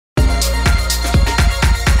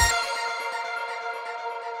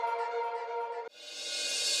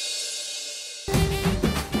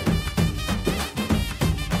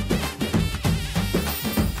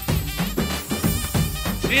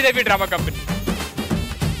Sridevi drama company.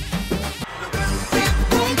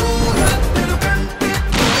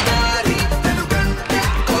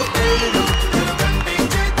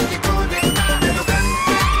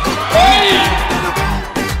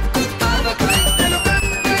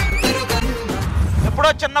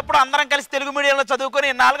 ఎప్పుడో చిన్నప్పుడు అందరం కలిసి తెలుగు మీడియంలో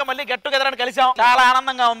చదువుకుని నాలుగు మళ్ళీ గెట్ టుగెదర్ అని కలిసాం. చాలా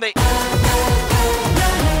ఆనందంగా ఉంది.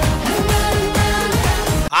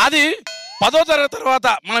 ఆది 10వ తరగతి తర్వాత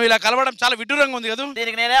మనం ఇలా కలవడం చాలా విడ్డూరంగా ఉంది కదా.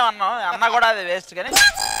 దీనికి నేనే అన్నా కూడా అది వేస్ట్ కానీ.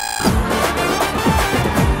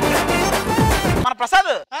 మన ప్రసాద్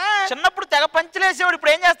చిన్నప్పుడు తెగ పంచులేసేవాడు,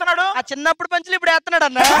 ఇప్పుడు ఏం చేస్తున్నాడు? ఆ చిన్నప్పుడు పంచులు ఇప్పుడు వేస్తున్నాడు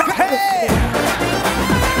అన్న.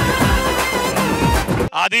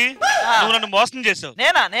 ఆది నువ్వు నన్ను మోసం చేసావు.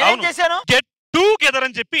 నేనేం చేశాను? గెట్ టుగెదర్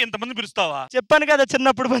అని చెప్పి ఎంతమంది పిలుస్తావా? చెప్పాను కదా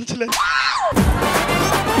చిన్నప్పుడు పంచులు.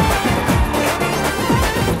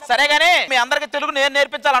 సరే గానీ మీ అందరికి తెలుగు నేను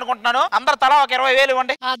నేర్పించాలనుకుంటున్నాను. అందరు తలా ఒక 20,000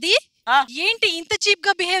 ఇవ్వండి. అది ఏంటి ఇంత చీప్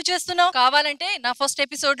గా బిహేవ్ చేస్తున్నావు? కావాలంటే నా ఫస్ట్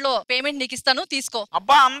ఎపిసోడ్ లో పేమెంట్ నీకు ఇస్తాను, తీసుకో.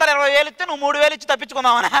 అబ్బా అందరు 20,000 ఇస్తే నువ్వు 3,000 ఇచ్చి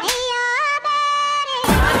తప్పించుకుందామనా?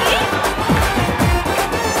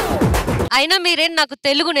 అయినా మీరేం నాకు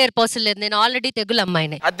తెలుగు నేర్పవసరం లేదు, నేను ఆల్రెడీ తెలుగు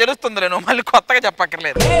అమ్మాయినే. అది తెలుస్తుంది, నువ్వు మళ్ళీ కొత్తగా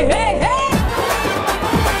చెప్పక్కర్లేదు.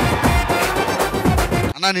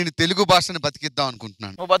 అన్నా నేను తెలుగు భాషని బతికిద్దాం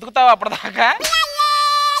అనుకుంటున్నాను. నువ్వు బతుకుతావా అప్పటిదాకా?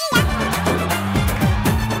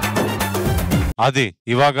 అది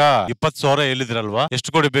ಇವಾಗ 20,000 ಹೇಳಿದ್ರಲ್ವಾ, ಎಷ್ಟು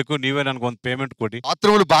ಕೊಡಬೇಕು ನೀವೇ ನನಗೊಂದು ಪೇಮೆಂಟ್ ಕೊಡಿ.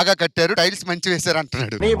 బాత్రూములు బాగా కట్టారు, టైల్స్ మంచి వేశారు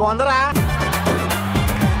అంటున్నాడు.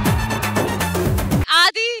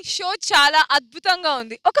 ఆది షో చాలా అద్భుతంగా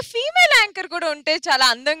ఉంది. ఒక ఫీమేల్ యాంకర్ కూడా ఉంటే చాలా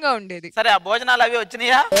అందంగా ఉండేది. సరే ఆ భోజనాలు అవి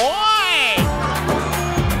వచ్చినాయా?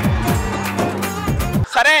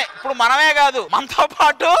 సరే ఇప్పుడు మనమే కాదు మనతో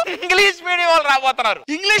పాటు ఇంగ్లీష్ మీడియం వాళ్ళు రాబోతున్నారు.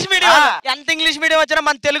 ఇంగ్లీష్ మీడియం ఎంత ఇంగ్లీష్ మీడియం వచ్చినా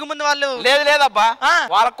మన తెలుగు ముందు వాళ్ళు లేదబ్బా,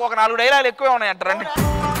 వాళ్ళకు ఒక 4 డైలాగులు ఎక్కువే ఉన్నాయంట. రండి.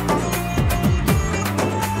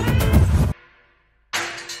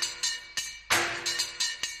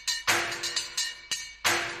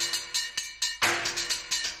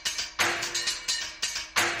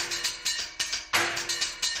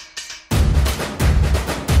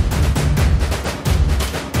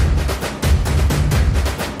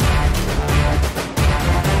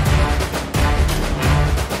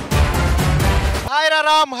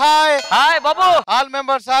 Hi Babu. All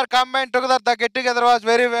members are coming together. The get together was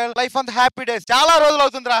very well. Life on the happy days. చాలా రోజులు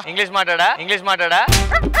అవుతుందిరా. ఇంగ్లీష్ మాట్లాడా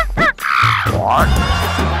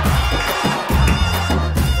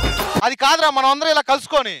అది కాదురా, మనం అందరం ఇలా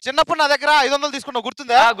కలుసుకొని చిన్నప్పుడు నా దగ్గర 500 తీసుకున్నావు,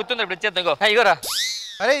 గుర్తుందా? గుర్తుంది. ఇప్పుడు ఇచ్చేద్దాం. ఇగోరా.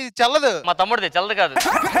 అరే ఇది చల్లదు. మా తమ్ముడిది చల్లదు కాదు.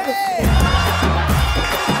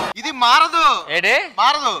 ఇది మారదు. ఏడే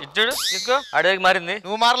మారదు. ఇచ్చుడు తీసుకో. అడవికి మారింది.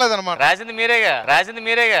 నువ్వు మారలేదు అనమాట. రాసింది మీరేగా.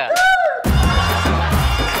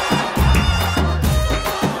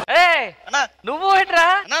 నువ్వు ఏంట్రా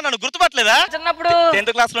నన్ను గుర్తుపట్టలేదా? చిన్నప్పుడు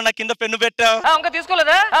 10th క్లాస్ లో నా కింద పెన్ను పెట్టావు. ఇంకా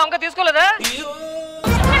తీసుకోలేదా?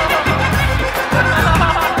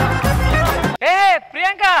 ఏ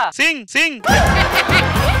ప్రియాంక సింగ్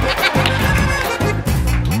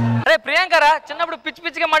అరే ప్రియాంక రా. చిన్నప్పుడు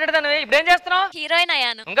పిచ్చిగా మాట్లాడతాను, ఇప్పుడు ఏం చేస్తున్నావు? హీరోయిన్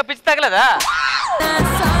అయ్యాను. ఇంకా పిచ్చి తగలదా?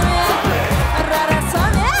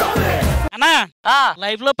 అన్నా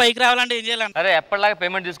లైఫ్ లో పైకి రావాలంటే ఏం చేయాలంటే? అరే ఎప్పటిలాగా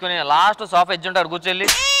పేమెంట్ తీసుకుని లాస్ట్ సోఫా ఎడ్జ్ ఉంటారు, కూర్చొని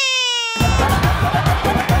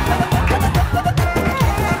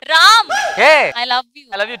Ram I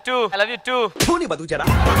love you two.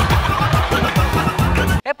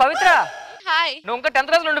 A Pavitra hi. నువ్వు ఇంకా 10th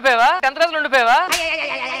క్లాస్ లో ఉండిపోయావా?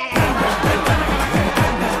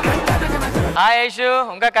 హాయ్ ఐషు.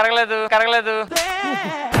 ఇంకా కరగలేదు.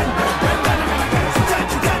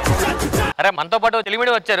 అరే మనతో పాటు తెలుగు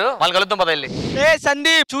మీడియం వచ్చారు, వాళ్ళు కలుద్దాం పద వెళ్ళి. ఏ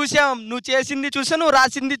సందీప్ చూసాం, నువ్వు చేసింది చూసా, నువ్వు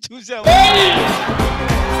రాసింది చూసాం.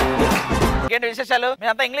 ఇంకేంటి విశేషాలు?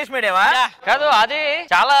 మీరంతా ఇంగ్లీష్ మీడియమా? కాదు, అది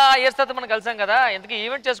చాలా ఇయర్స్ తర్వాత మనం కలిసాం కదా. ఎందుకు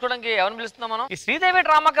ఈవెంట్ చేసుకోవడానికి ఎవరిని పిలుస్తున్నాం మనం? ఈ శ్రీదేవి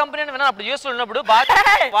డ్రామా కంపెనీ అని విన్నాను, అప్పుడు యూస్ ఉన్నప్పుడు బాగా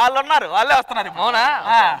వాళ్ళు ఉన్నారు, వాళ్ళే వస్తున్నారు. అవునా?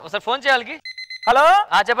 ఒకసారి ఫోన్ చేయాలి. హలో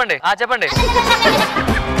చెప్పండి.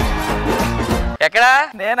 ఎక్కడా?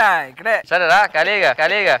 నేనా? ఇక్కడే. సరేరా, ఖాళీగా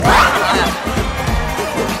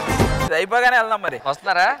అయిపోగానే వెళ్దాం. మరి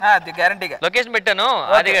వస్తున్నారా? గ్యారంటీగా. లొకేషన్ పెట్టాను,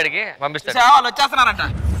 ఆది గడికి పంపిస్తాను. వాళ్ళు వచ్చేస్తున్నారంట.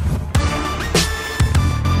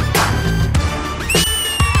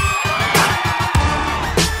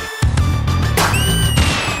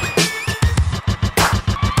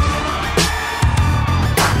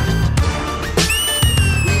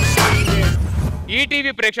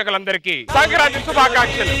 ఈటీవీ ప్రేక్షకులందరికీ సంక్రాంతి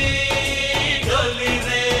శుభాకాంక్షలు.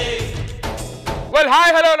 వెల్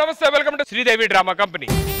హాయ్ హలో నమస్తే, welcome to Sridevi drama company.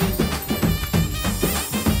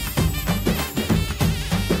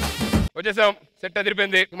 వచ్చేసాం, సెట్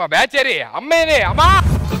అదిరిపోయింది. మా బ్యాచ్ ఏరి అమ్మేనే అమ్మా.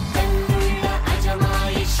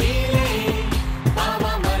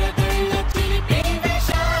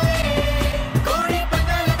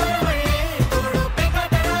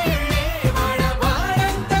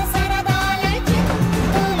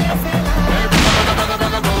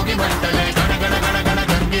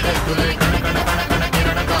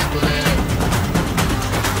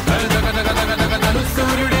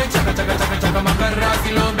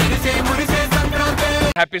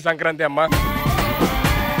 హ్యాపీ సంక్రాంతి అమ్మా.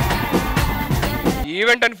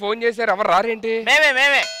 ఈవెంట్ అని ఫోన్ చేశారు, ఎవరు రారేంటి?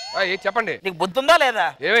 మేమే చెప్పండి, నీకు బుద్ధుందా లేదా?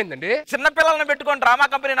 ఏమైందండి? చిన్న పిల్లల్ని పెట్టుకొని డ్రామా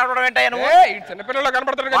కంపెనీ నడవడం ఏంటయ్యా నువ్వు? చిన్న పిల్లలు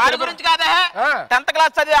కనపడతారు. వాళ్ళ గురించి కాదా, 10th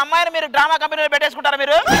క్లాస్ చదివే అమ్మాయిని మీరు డ్రామా కంపెనీలో పెట్టేసుకుంటారా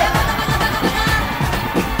మీరు?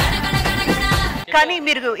 కానీ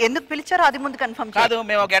మీరు ఎందుకు పిలిచారో అది ముందు కన్ఫర్మ్ కాదు.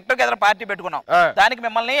 మేము ఒక గెట్ టుగెదర్ పార్టీ పెట్టుకున్నాం, దానికి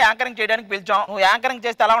మిమ్మల్ని యాంకరింగ్ చేయడానికి పిలిచాం. నువ్వు యాంకరింగ్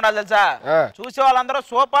చేస్తే ఎలా ఉండాలి తెలుసా? చూసే వాళ్ళందరూ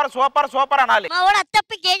సూపర్ సూపర్ సూపర్ అనాలి.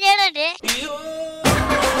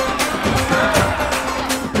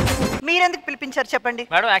 మీరెందుకు పిలిపించారు చెప్పండి.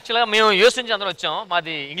 మేడం యాక్చువల్గా మేము యూఎస్ నుంచి అందరం వచ్చాం.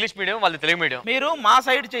 మాది ఇంగ్లీష్ మీడియం, వాళ్ళది తెలుగు మీడియం. మీరు మా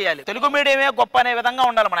సైడ్ చేయాలి, తెలుగు మీడియమే గొప్ప అనే విధంగా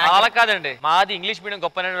ఉండాలి. మన అలా కాదండి, మాది ఇంగ్లీష్ మీడియం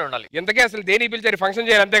గొప్ప అనేది ఉండాలి. ఇంతకే అసలు దేని పిలిచారు? ఫంక్షన్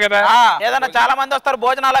చేయాలి అంతే కదా? ఏదైనా చాలా మంది వస్తారు,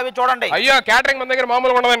 భోజనాలు అవి చూడండి. అయ్యో క్యాటరింగ్ మన దగ్గర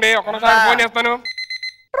మామూలుగా ఉండదండి. ఒకసారి ఫోన్ చేస్తాను.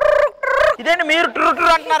 ఇదేంటి మీరు ట్రూ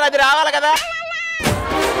అంటున్నారు, అది రావాలి కదా.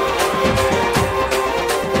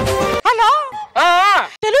 హలో,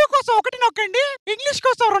 తెలుగు కోసం 1 నొక్కండి, ఇంగ్లీష్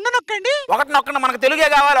కోసం 2 నొక్కండి. 1 నొక్కండి, మనకు తెలుగే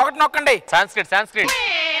కావాలి. 1 నొక్కండి. సాంస్క్రిట్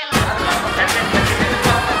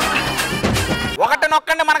 1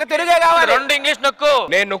 నొక్కండి, మనకు తెలుగే కావాలి. 2 ఇంగ్లీష్ నొక్కు.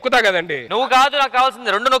 నేను నొక్కుతా కదండి. నువ్వు కాదు, నాకు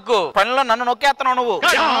కావాల్సింది 2 నొక్కు. పనిలో నన్ను నొక్కేస్తున్నావు నువ్వు.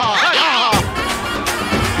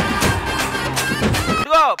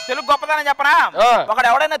 తెలుగు గొప్పతనం చెప్పనా? ఒకడు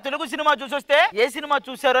ఎవడైనా తెలుగు సినిమా చూసొస్తే ఏ సినిమా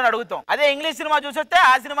చూసారు అని అడుగుతాం. అదే ఇంగ్లీష్ సినిమా చూసొస్తే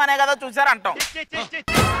ఆ సినిమానే కదా చూసారు అంటాం.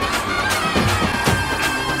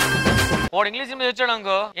 వాడు ఇంగ్లీష్ సినిమా చూసాడు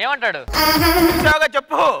అనుకో, ఏమంటాడు?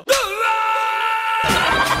 చెప్పు.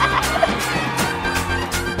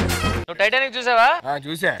 నువ్వు టైటానిక్ చూసావా?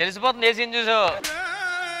 చూసా. తెలిసిపోతుంది ఏ సీన్ చూసావు.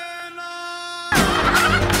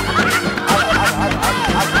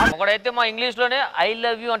 ఒకడైతే మా ఇంగ్లీష్ లోనే ఐ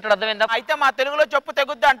లవ్ యూ అంటాడు, అర్థమైందా? అయితే మా తెలుగులో చెప్పు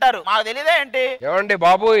తెగుద్ది అంటారు. మాకు తెలియదే ఏంటి? ఏమండి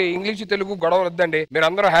బాబు, ఇంగ్లీష్ తెలుగు గొడవ వద్దండి. మీరు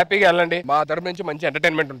అందరూ హ్యాపీగా వెళ్ళండి. మా తరపు నుంచి మంచి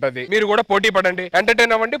ఎంటర్టైన్మెంట్ ఉంటుంది. మీరు కూడా పోటీ పడండి,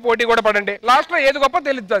 ఎంటర్టైన్ అవ్వండి, పోటీ కూడా పడండి. లాస్ట్ లో ఏది గొప్ప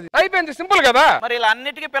తెలుస్తుంది. అయిపోయింది, సింపుల్ కదా. మరి ఇలా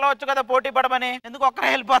అన్నిటికీ పిలవచ్చు కదా పోటీ పడమని, ఎందుకు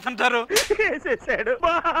ఒక్కరే వెళ్ళిపోతుంటారు?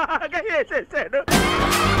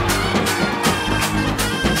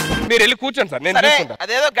 మీరు వెళ్ళి కూర్చోండి సార్, నేను చూసుకుంటా.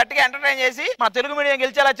 అదేదో గట్టిగా ఎంటర్టైన్ చేసి మా తెలుగు మీడియం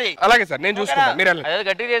గెలిచేలా చెయ్యి. అలాగే సార్, నేను చూసుకుంటా. మీరు వెళ్ళండి. అదేదో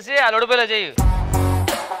గట్టిగా చేసి ఆ లోడిపోయేలా చెయ్యి.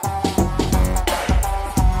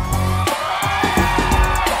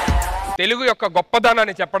 తెలుగు యొక్క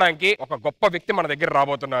గొప్పదనాన్ని చెప్పడానికి ఒక గొప్ప వ్యక్తి మన దగ్గర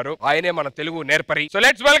రాబోతున్నారు. ఆయనే మన Telugu నేర్పరి. So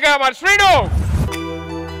let's welcome our Srinu.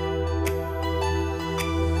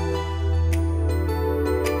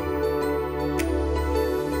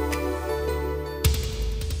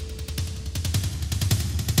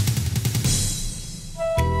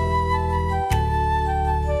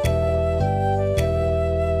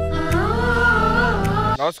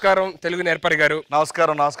 నమస్కారం తెలుగు నేర్పరి గారు.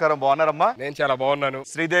 నమస్కారం. బాగున్నారమ్మా? నేను చాలా బాగున్నాను.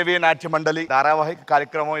 శ్రీదేవి నాట్య మండలి ధారావాహిక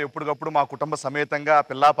కార్యక్రమం ఎప్పటికప్పుడు మా కుటుంబ సమేతంగా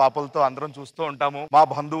పిల్లా పాపలతో అందరం చూస్తూ ఉంటాము. మా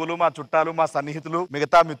బంధువులు, మా చుట్టాలు, మా సన్నిహితులు,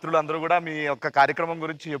 మిగతా మిత్రులు అందరూ కూడా మీ యొక్క కార్యక్రమం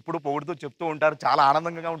గురించి ఎప్పుడు పొగుడుతూ చెప్తూ ఉంటారు. చాలా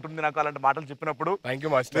ఆనందంగా ఉంటుంది నాకు అలాంటి మాటలు చెప్పినప్పుడు.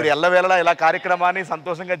 మీరు ఎల్లవేళలా ఇలా కార్యక్రమాన్ని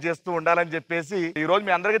సంతోషంగా చేస్తూ ఉండాలని చెప్పేసి ఈ రోజు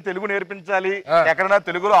మీ అందరికీ తెలుగు నేర్పించాలి. ఎక్కడైనా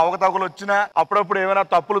తెలుగులో అవకతవకలు వచ్చినా, అప్పుడప్పుడు ఏమైనా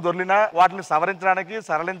తప్పులు దొర్లినా వాటిని సవరించడానికి,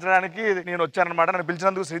 సరళించడానికి నేను వచ్చానన్నమాట. నన్ను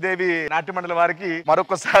పిలిచిన శ్రీదేవి నాట్య మండలి వారికి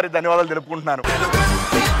మరొకసారి ధన్యవాదాలు తెలుపుకుంటున్నాను.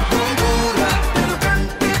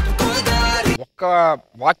 ఒక్క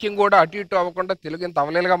వాక్యం కూడా అటు ఇటు అవ్వకుండా తెలుగు ఎంత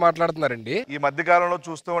అవలేలుగా మాట్లాడుతున్నారండి. ఈ మధ్య కాలంలో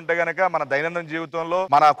చూస్తూ ఉంటే గనక మన దైనందిన జీవితంలో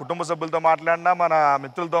మన కుటుంబ సభ్యులతో మాట్లాడినా, మన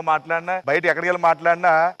మిత్రులతో మాట్లాడినా, బయట ఎక్కడికి వెళ్ళి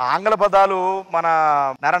మాట్లాడినా ఆంగ్ల పదాలు మన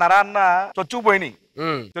నరాన్న చొచ్చుకుపోయినాయి.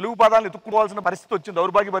 తెలుగు పదాలను ఎత్తుక్కోవాల్సిన పరిస్థితి వచ్చింది,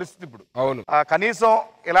 దౌర్భాగ్య పరిస్థితి ఇప్పుడు. అవును. కనీసం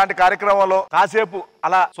ఇలాంటి కార్యక్రమంలో కాసేపు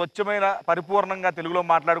అలా స్వచ్ఛమైన పరిపూర్ణంగా తెలుగులో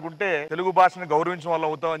మాట్లాడుకుంటే తెలుగు భాషను గౌరవించడం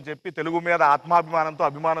వల్ల అవుతాం అని చెప్పి తెలుగు మీద ఆత్మాభిమానంతో,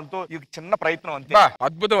 అభిమానంతో ఈ చిన్న ప్రయత్నం అంతే.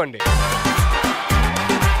 అద్భుతం అండి.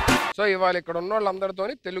 సో ఇవాళ ఇక్కడ ఉన్న వాళ్ళందరితో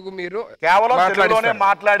తెలుగు మీరు కేవలం తెలుగులోనే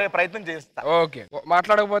మాట్లాడే ప్రయత్నం చేస్తా. ఓకే.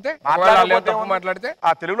 మాట్లాడకపోతే మాట్లాడితే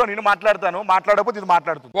ఆ తెలుగులో నేను మాట్లాడతాను, మాట్లాడకపోతే ఇది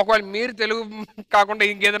మాట్లాడుతుంది. ఒకవేళ మీరు తెలుగు కాకుండా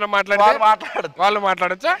ఇంకేదైనా మాట్లాడితే వాళ్ళు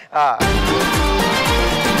మాట్లాడచ్చా?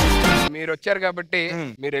 మీరు వచ్చారు కాబట్టి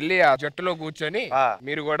మీరు వెళ్ళి ఆ జట్టులో కూర్చొని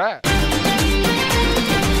మీరు కూడా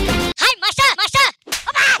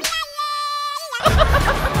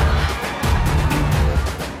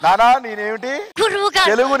నానా నేనేమిటి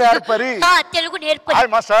తెలుగు నేర్పరి.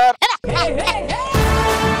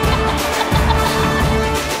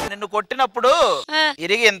 నిన్ను కొట్టినప్పుడు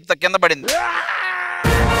ఇరిగి ఇంత కింద పడింది.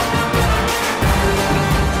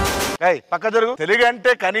 పక్క జరుగు. తెలుగు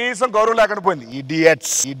అంటే కనీసం గౌరవం లేకుండా పోయింది.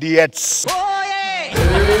 ఇడియట్స్.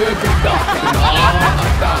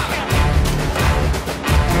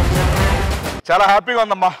 చాలా హ్యాపీగా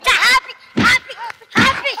ఉందమ్మా.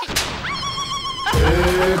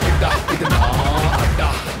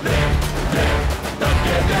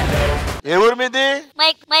 ఏ ఊరు మీది?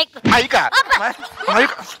 Mic mic mica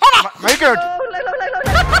mic mic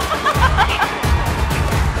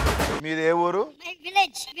మీది ఏ ఊరు?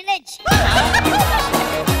 Village village.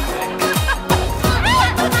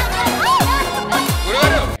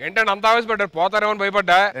 ఏంటంటే అంత ఆవేశపడ్డారు, పోతారేమో అని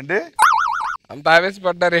భయపడ్డా. ఏంటి అంత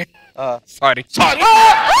ఆవేశపడ్డారే? Sorry sorry.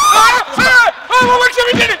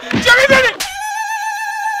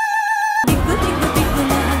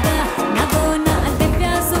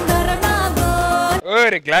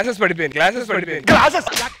 గ్లాసెస్ పడిపోయింది, గ్లాసెస్ పడిపోయింది. Glasses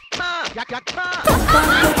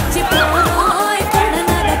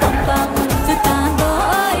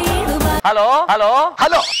hello hello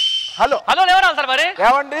hello hello hello ఎవరు సార్ మరి?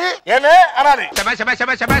 ఏమండి ఏమే అనాలి. ఏమండి చెప్పండి,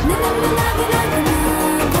 ఏమండి చెప్పండి.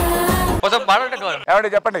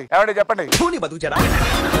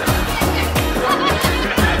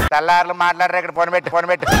 తెల్లారులు మాట్లాడరు ఇక్కడ. ఫోన్ పెట్టి ఫోన్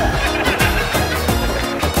పెట్టి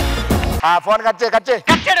ఫోన్ కట్ చేయి, కట్ చేయి.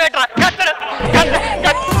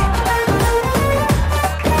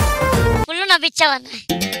 ఫుల్ నవ్విచ్చావన్న.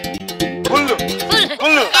 ఫుల్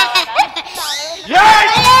ఫుల్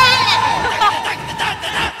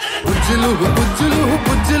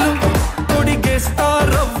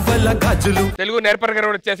తెలుగు నేర్పర్ గారు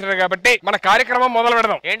వచ్చేసారు కాబట్టి మన కార్యక్రమం మొదలు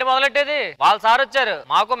పెడదాం. ఏంటి మొదలెట్టేది? వాళ్ళ సార్ వచ్చారు,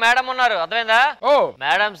 మాకు మేడం ఉన్నారు, అర్థమైందా? ఓ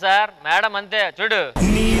మేడం సార్ మేడం అంతే. చూడు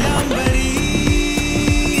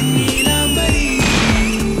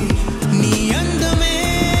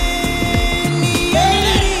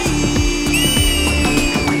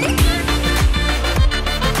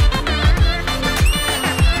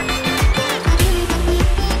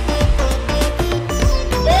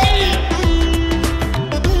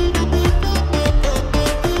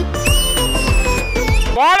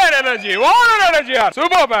energy,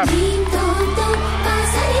 super man.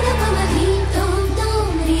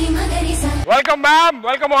 Welcome ma'am,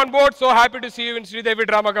 welcome on board. So happy to see you in Sridevi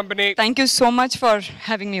Drama Company. Thank you so much for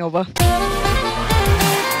having me over.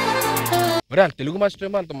 Telugu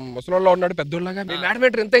master అంత ముసలోళ్ళ ఉన్నాడు, పెద్దోళ్ళగా. మీ madam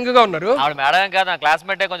ఏంటి ఎంత ఎంగగా ఉన్నారు? ఆవిడ మేడం కాదు, నా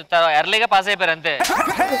క్లాస్మేట్, కొంచెం ఎర్లీగా పాస్ అయిపోయారు అంతే.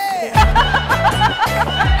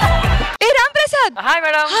 Hi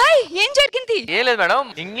madam. హాయ్, ఏం జరిగింది? ఏం లేదు మేడం,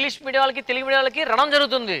 ఇంగ్లీష్ మీడియం వాళ్ళకి తెలుగు మీడియం వాళ్ళకి రణం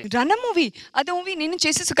జరుగుతుంది. రణం మూవీ? అదే మూవీ నేను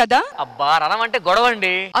చేసేసు కదా. అబ్బా, రణం అంటే గొడవ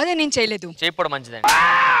అండి. అదే నేను చేయలేదు. చేయకపోవడం మంచిదండి.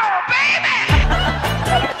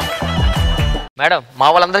 మేడం, మా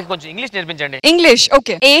వాళ్ళందరికి కొంచెం ఇంగ్లీష్ నేర్పించండి. English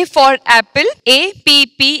okay. A for apple,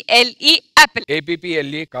 APPLE apple.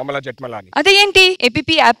 APPLE కామలా Jethmalani. అదే ఏంటి?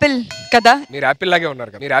 APP యాపిల్ కదా. మీరు యాపిల్ లాగే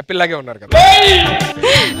ఉన్నారు కదా, మీరు యాపిల్ లాగే ఉన్నారు కదా.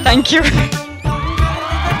 థాంక్యూ.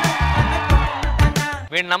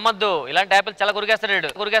 వీడిని నమ్మద్దు, ఇలాంటి యాపిల్ చాలా కురికేస్తాడు.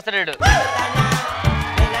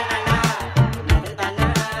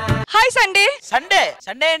 Hi Sunday. సండే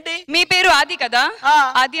సండే ఏంటి? మీ పేరు ఆది కదా?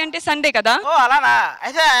 ఆది అంటే సండే కదా? ఓ అలానా?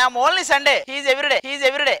 అయితే I am only Sunday. He is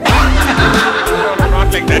everyday.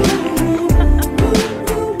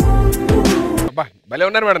 అబ్బా, భలే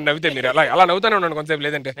ఉన్నారు మేడం నవ్వితే. మీరు అలా నవ్వుతానే ఉన్నాను కొంచెంసేపు.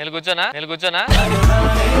 లేదంటే నేను కూర్చోనా?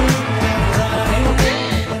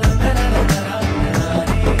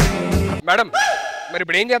 మేడం, మరి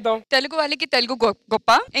ఇప్పుడు ఏం చేద్దాం? తెలుగు వాళ్ళకి తెలుగు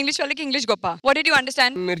గొప్ప, ఇంగ్లీష్ వాళ్ళకి ఇంగ్లీష్ గొప్ప. What did you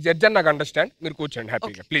understand? మీరు జడ్జ్ అని నాకు అండర్స్టాండ్. మీరు కూర్చోండి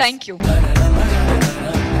హ్యాపీగా ప్లీజ్. థాంక్యూ.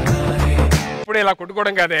 ఇప్పుడు ఇలా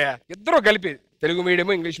కొట్టుకోవడం కాదే, ఇద్దరు కలిపి తెలుగు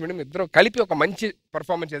మీడియం ఇంగ్లీష్ మీడియం ఇద్దరు కలిపి ఒక మంచి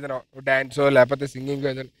పర్ఫార్మెన్స్ ఏదైనా డాన్స్ లేకపోతే సింగింగ్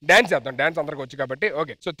ఏదైనా డాన్స్ చేద్దాం. డాన్స్ అందరికి వచ్చి కాబట్టి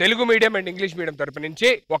okay. So Telugu medium and English medium తరపు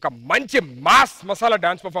నుంచి ఒక మంచి మాస్ మసాలా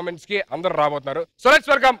డాన్స్ పర్ఫార్మెన్స్ కి అందరూ రాబోతున్నారు. So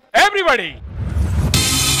let's welcome everybody.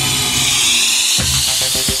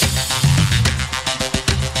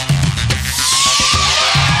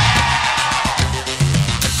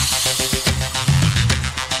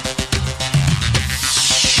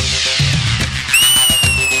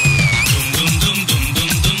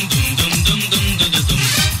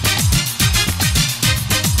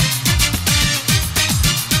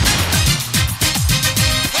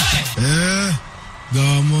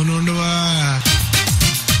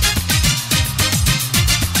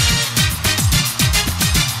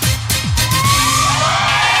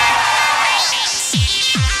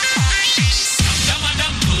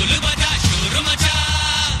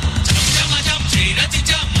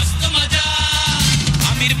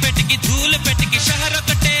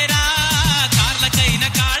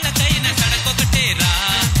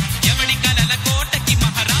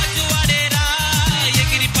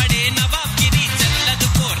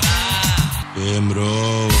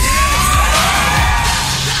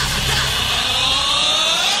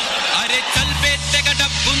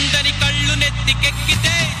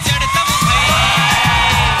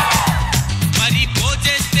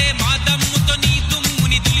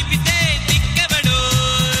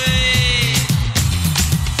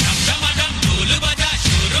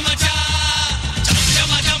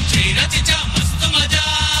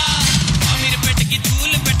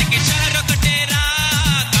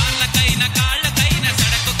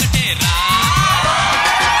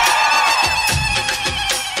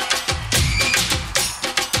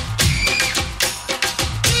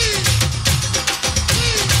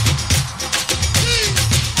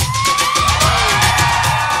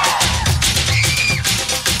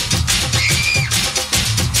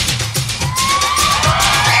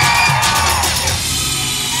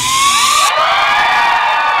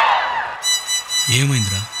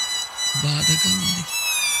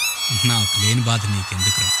 నాకు లేని బాధ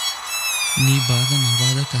నీకెందుకురా? నీ బాధ నా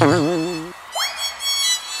బాధ కాదు.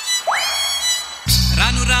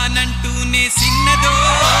 రాను రానంటూనే సిన్నదో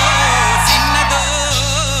సిన్నదో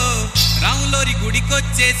రాములోరి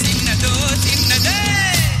గుడికొచ్చే సిన్నదో సిన్నదే.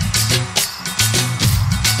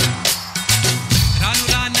 రాను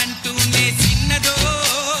రానంటూనే సిన్నదో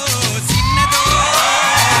సిన్నదో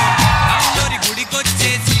రాములోరి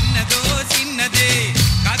గుడికొచ్చే సిన్నదో సిన్నదే.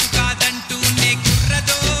 కాదు కాదంటూనే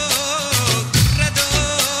కుర్రదో కుర్రదో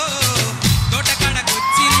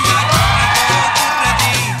తోటకాడకొచ్చిందా కుర్రదో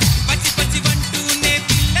కుర్రది. పచ్చి పచ్చి వంటూనే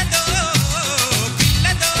పిల్లదో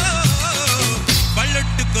పిల్లదో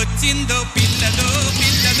బళ్ళొట్టుకొచ్చిందో పిల్లదో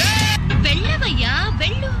పిల్లదో. వెళ్ళవయ్యా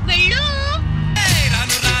వెళ్ళు వెళ్ళు.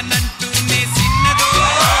 రాను రానంటూనే సిన్నదో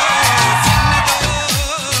సిన్నదో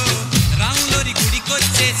రాములోరి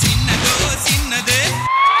గుడికొచ్చే సిన్నదో సిన్నదే.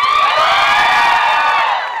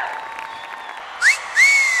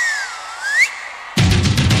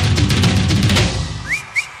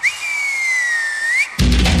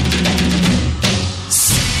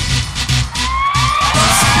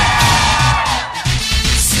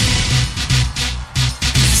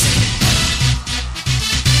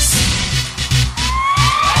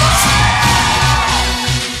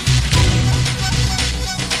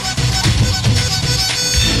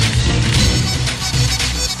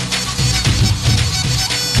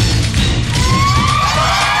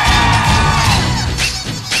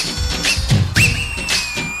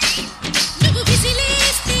 నువ్వు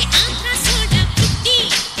విసిలేస్తే ఆంధ్ర సోడా పుట్టి.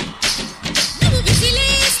 నువ్వు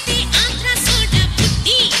విసిలేస్తే ఆంధ్ర సోడా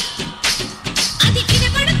పుట్టి. అది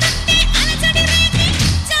వినబడుతుంటే అలజడి రేగి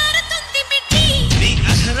జారుతుంది మిట్టి. నీ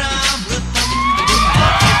అధరామృతం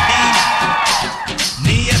రెడ్డి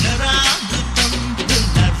నీ అధరామృతం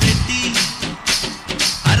రెడ్డి.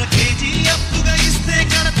 అర కేజీ అప్పుగా ఇస్తే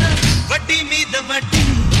కడత వడ్డీ మీద వడ్డీ.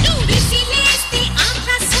 నువ్వు విసిలేస్తే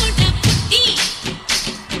ఆంధ్ర సోడా పుట్టి.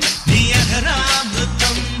 నీ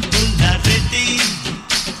అధరామృతం రెడ్డి.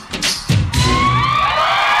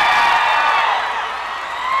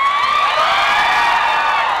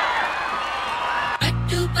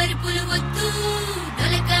 పట్టు పరుపులు వద్దు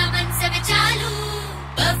దొలక మనసవి చాలు.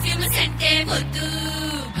 పర్ఫ్యూమ్ సెంటే వద్దు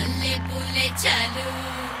మల్లె పూలే చాలు.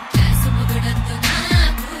 కాసు మొగుడొద్దు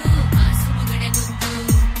నాకు మాసు మొగుడే ముద్దు.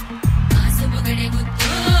 మాసు మొగుడే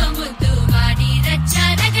ముద్దు ముద్దు వాడి రచ్చ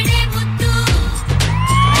రగడే ముద్దు.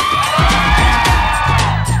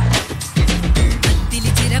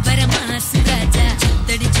 భక్తిలి చిరబర మాసు రాజా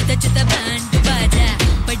చుత్తడి చుత చుత బాండు బాజా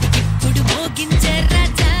పడికిప్పుడు మోగించే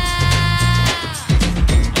రాజా.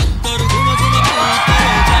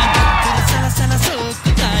 సలసల సోకు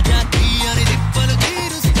తాజా తీయని దిప్పలు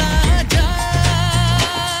తీరుస్తాజా.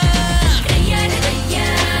 రయ్యాడ రయ్యా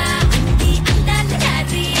అంది అందాల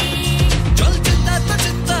దారి. చల్ చిత్త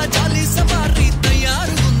చిత్త జాలి సవారీ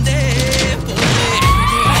తయారు ఉందే పోలే.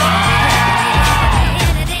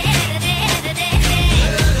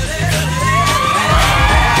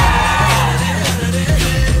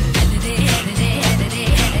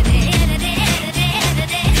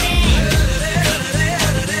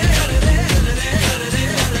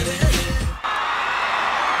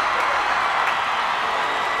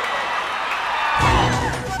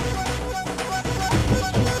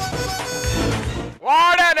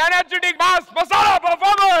 What an energetic mass masala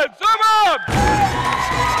performance! Superb!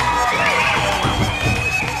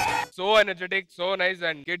 So energetic, so nice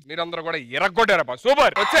and kids మీరందరూ కూడా ఇరగొట్టారప్ప.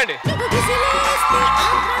 సూపర్. వచ్చేయండి. నువ్వు విసిలేస్తే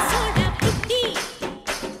ఆంధ్ర సోడా పుట్టి.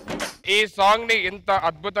 ఈ సాంగ్ ని ఇంత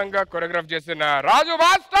అద్భుతంగా కొరియోగ్రాఫ్ చేసిన రాజు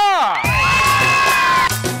master.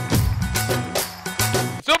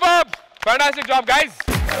 Super. Fantastic job guys.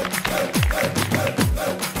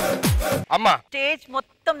 అమ్మా స్టేజ్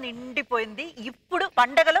మొత్తం నిండిపోయింది. ఇప్పుడు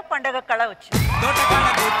పండగలో పండగ కళ వచ్చింది.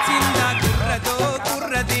 తోటకాడకొచ్చిందా కుర్రదో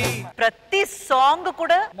కుర్రది. ప్రతి సాంగ్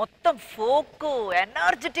కూడా మొత్తం ఫోక్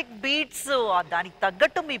ఎనర్జెటిక్ బీట్స్, దానికి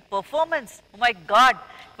తగ్గట్టు మీ performance my God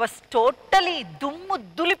was totally దుమ్ము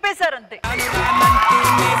దులిపేశారు అంతే.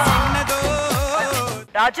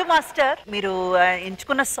 రాజు మాస్టర్ మీరు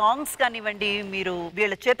ఎంచుకున్న సాంగ్స్ కానివ్వండి, మీరు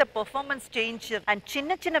వీళ్ళ చేత పర్ఫార్మెన్స్ చేయించారు అండ్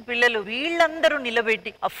చిన్న చిన్న పిల్లలు వీళ్ళందరూ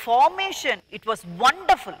నిలబెట్టి ఆ formation it was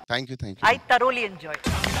wonderful. Thank you I thoroughly enjoy.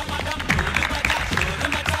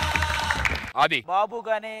 ఆది బాబు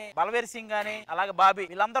గానీ బల్వేర్ సింగ్ గానీ అలాగే బాబీ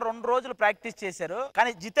వీళ్ళందరూ 2 రోజులు ప్రాక్టీస్ చేశారు.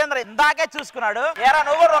 కానీ జితేంద్ర ఇందాకే చూసుకున్నాడు, ఏరా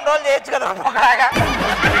నువ్వు 2 రోజులు చేయొచ్చు కదా ఒకలాగా.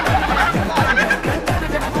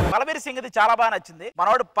 బల్వేర్ సింగ్ చాలా బాగా నచ్చింది.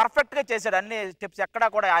 మనోడు పర్ఫెక్ట్ గా చేశాడు అన్ని స్టెప్స్, ఎక్కడా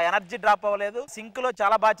కూడా ఆ ఎనర్జీ డ్రాప్ అవ్వలేదు. సింక్ లో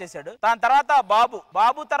చాలా బాగా చేశాడు. దాని తర్వాత బాబు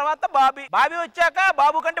తర్వాత బాబీ వచ్చాక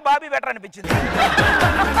బాబు కంటే బాబీ బెటర్ అనిపించింది.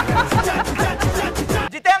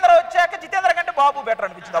 జితేంద్ర వచ్చాక జితేంద్ర కంటే బాబు బెటర్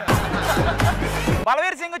అనిపించింది అప్పుడు.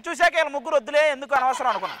 బల్వీర్ సింగ్ చూశాక వీళ్ళు ముగ్గురు వద్దులే ఎందుకు అనవసరం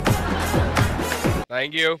అనుకున్నా.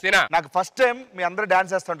 Thank you. నాకు ఫస్ట్ టైం మీ అందరూ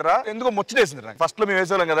డాన్స్ చేస్తుంటారా ఎందుకో ముచ్చటేసింది నాకు. ఫస్ట్ లో మేము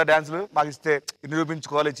వేసేవాళ్ళం కదా డాన్సులు, మాకు ఇస్తే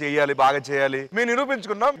నిరూపించుకోవాలి, చేయాలి, బాగా చేయాలి. మేము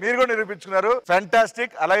నిరూపించుకున్నాం, మీరు కూడా నిరూపించుకున్నారు.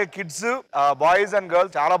 ఫ్యాంటాస్టిక్. అలాగే కిడ్స్, బాయ్స్ అండ్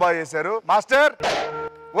గర్ల్స్ చాలా బాగా చేశారు. Master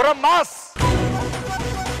mass.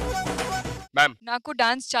 నాకు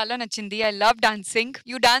డాన్స్ చాలా నచ్చింది. I love dancing.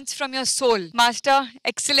 You dance from your soul. Master,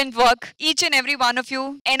 excellent work. Each and every one of you.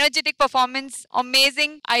 Energetic performance,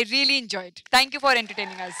 amazing. I really enjoyed. Thank you for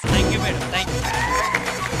entertaining us. Thank you madam. Thank you.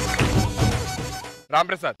 Ram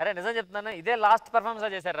Prasad. అరే నిజం చెప్తున్నాను, ఇదే last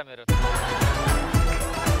performance చేశారా మీరు?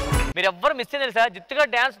 మీరు ఎవ్వరు miss అయ్యింది తెలుసా? జిత్తుగా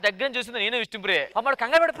డాన్స్ దగ్గర చూసింది నేను విష్ణుప్రియ. అమ్మాడు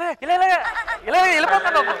కంగారు పడిపోయి ఇలా ఇలా ఇలా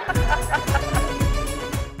వెళ్ళిపోతాను.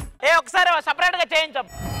 ఒకసారి సపరేట్ గా చేయించాం.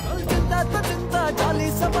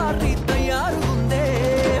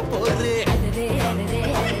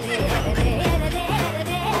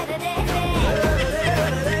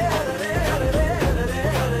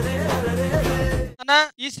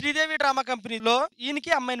 ఈ శ్రీదేవి డ్రామా కంపెనీలో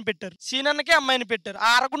ఈయనకి అమ్మాయిని పెట్టారు, సీనన్నకి అమ్మాయిని పెట్టారు, ఆ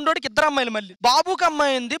అరగుండోడికి 2 అమ్మాయిలు, మళ్ళీ బాబుకి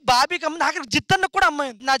అమ్మాయి ఉంది, బాబీకి అమ్మాయి, నాకు జిత్తన్నకు కూడా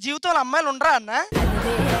అమ్మాయి ఉంది. నా జీవితంలో అమ్మాయిలు ఉండరా అన్న?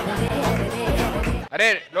 అరే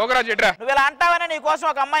లోకరాజ్ ఎట్రా, నువ్వు ఇలా అంటావనే నీ కోసం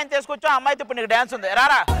ఒక అమ్మాయిని తీసుకొచ్చా. అమ్మాయితో ఇప్పుడు నీకు డాన్స్ ఉంది,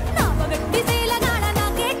 రారా.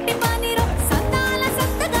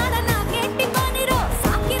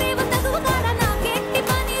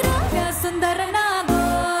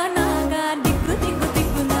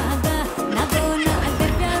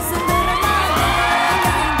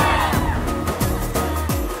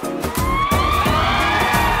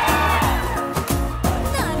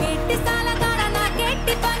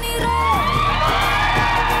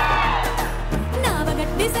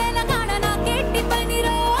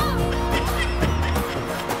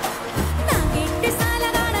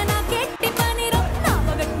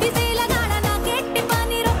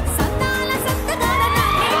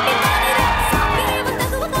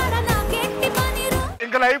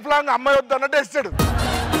 లైఫ్ లాంగ్ అమ్మాయి వద్దు అన్నట్టు వేస్తాడు.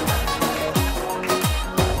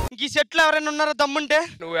 ఈ సెట్ లో ఎవరైనా ఉన్నారో దమ్ముంటే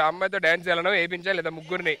నువ్వు అమ్మాయితో డాన్స్ చేయాలనో వేయించాలి లేదా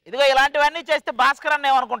ముగ్గురిని. ఇదిగో ఇలాంటివన్నీ చేస్తే భాస్కర్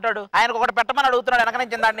అన్న ఏమనుకుంటాడు? ఆయనకు ఒకటి పెట్టమని అడుగుతున్నాడు, వెనక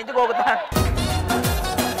నుంచి దాని నుంచి పోగుతున్నాడు.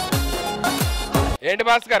 ఏంటి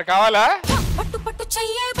భాస్కర్ కావాలా? పట్టు పట్టు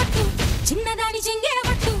చెయ్యే పట్టు, చిన్నదాని చెంగే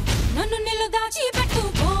పట్టు, నన్ను నిల్లు దాచి పెట్టు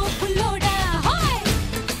గోపులోడా.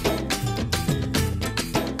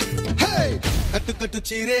 కట్టు కట్టు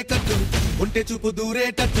చీరే కట్టు, ఉంటే చూపు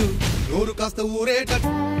దూరేటట్టు, నోరు కాస్త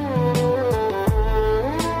ఊరేటట్టు.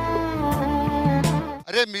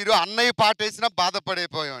 అరే మీరు అన్నయ్య పాట వేసినా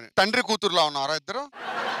బాధపడైపోయామని. తండ్రి కూతురులా ఉన్నారా ఇద్దరు?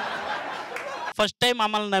 ఫస్ట్ టైం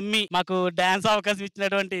మమ్మల్ని నమ్మి మాకు డాన్స్ అవకాశం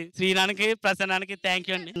ఇచ్చినటువంటి శ్రీనానికి, ప్రసన్నానికి థ్యాంక్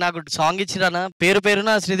యూ అండి. నాకు సాంగ్ ఇచ్చిరానా, పేరు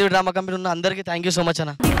పేరున శ్రీదేవి డ్రామా కంపెనీ ఉన్న అందరికి థ్యాంక్ యూ సో మచ్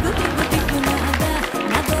అన్న.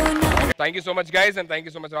 Thank you so much guys and thank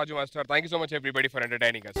you so much Raju Master. Thank you so much everybody for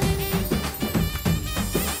entertaining us.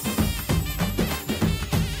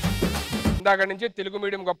 ఇందాక నుంచి తెలుగు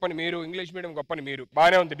మీడియం గొప్పని మీరు, ఇంగ్లీష్ మీడియం గొప్పని మీరు.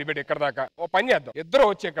 బానే ఉంది డిబేట్ ఇక్కడ దాకా. ఓ పని చేద్దాం, ఇద్దరు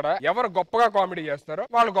వచ్చి ఇక్కడ ఎవరు గొప్పగా కామెడీ చేస్తారో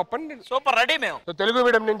వాళ్ళు గొప్పని. సూపర్, రెడీ మేము. తెలుగు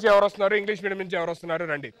మీడియం నుంచి ఎవరు వస్తున్నారు, ఇంగ్లీష్ మీడియం నుంచి ఎవరు వస్తున్నారు?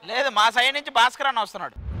 రండి. లేదు, మా సైడ్ నుంచి భాస్కర్ అన్న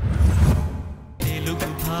వస్తున్నాడు. తెలుగు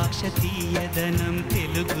భాష తీయదనం,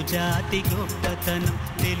 తెలుగు జాతి గొప్పతనం,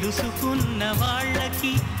 తెలుసుకున్న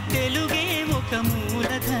వాళ్ళకి తెలుగే ఒక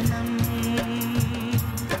మూలధనం.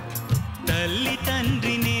 తల్లి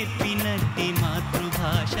తండ్రి నేర్పినట్టి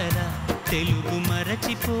మాతృభాషరా, తెలుగు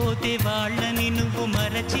మరచిపోతే వాళ్ళని నువ్వు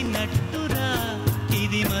మరచినట్టురా,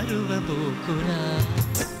 ఇది మరువబోకురా.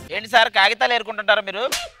 ఏంటి సార్ కాగితాలు ఏరుకుంటుంటారా మీరు?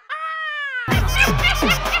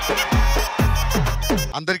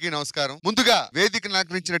 అందరికీ నమస్కారం. ముందుగా వేదికను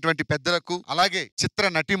అలంకరించినటువంటి పెద్దలకు, అలాగే చిత్ర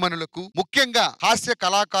నటీమణులకు, ముఖ్యంగా హాస్య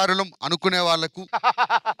కళాకారులం అనుకునే వాళ్లకు,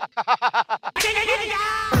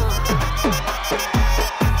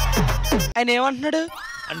 ఆయన ఏమంటున్నాడు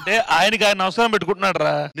అంటే ఆయనకి ఆయన నమస్కారం పెట్టుకుంటున్నాడు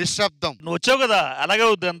రా. నిశ్శబ్దం. నువ్వు వచ్చావు కదా, అలాగే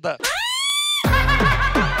అవుద్ది అంతా.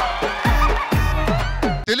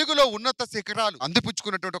 తెలుగులో ఉన్నత శిఖరాలు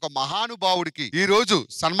అందిపుచ్చుకున్నటువంటి ఒక మహానుభావుడికి ఈ రోజు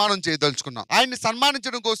సన్మానం చేయదలుచుకున్నాం. ఆయన్ని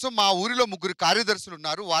సన్మానించడం కోసం మా ఊరిలో 3 కార్యదర్శులు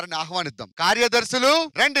ఉన్నారు, వారిని ఆహ్వానిద్దాం. కార్యదర్శులు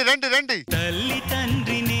రండి రండి రండి. తల్లి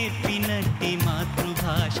తండ్రి నేర్పినట్టి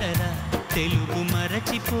మాతృభాషరా, తెలుగు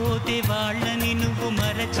మరచిపోతే వాళ్ళని నువ్వు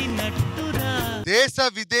మరచినట్టురా. దేశ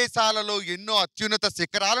విదేశాలలో ఎన్నో అత్యున్నత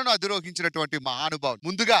శిఖరాలను అధిరోహించినటువంటి మహానుభావులు.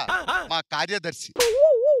 ముందుగా మా కార్యదర్శి,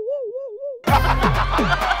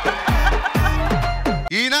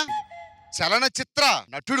 ఈయన చలనచిత్ర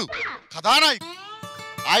నటుడు, కథానాయకుడు.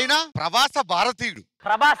 ఆయన ప్రవాస భారతీయుడు.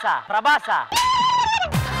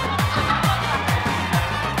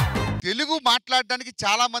 తెలుగు మాట్లాడడానికి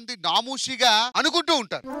చాలా మంది నామూషిగా అనుకుంటూ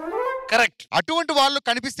ఉంటారు, కరెక్ట్. అటువంటి వాళ్ళు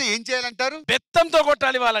కనిపిస్తే ఏం చేయాలంటారు? బెత్తంతో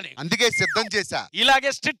కొట్టాలి వాళ్ళని. అందుకే సిద్ధం చేశా. ఇలాగే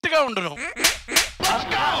స్ట్రిక్ట్ గా ఉండును.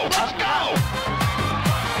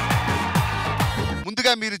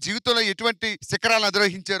 ముందుగా మీరు జీవితంలో ఎటువంటి శిఖరాలను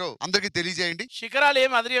అధిరోహించారో అందరికి తెలియజేయండి. శిఖరాలు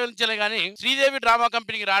ఏమి అధిరోహించలే గానీ శ్రీదేవి డ్రామా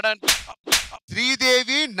కంపెనీకి రావడానికి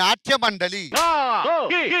శ్రీదేవి నాట్య మండలి.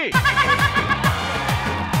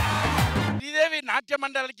 శ్రీదేవి నాట్య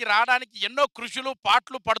మండలికి రావడానికి ఎన్నో కృషులు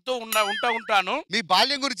పాటలు పడుతూ ఉంటాను. మీ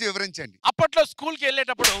బాల్యం గురించి వివరించండి. అప్పట్లో స్కూల్ కి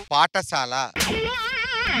వెళ్ళేటప్పుడు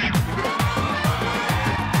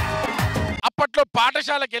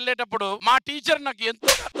పాఠశాలకు వెళ్ళేటప్పుడు మా టీచర్ నాకు ఎంతో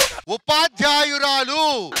ఉపాధ్యాయురాలు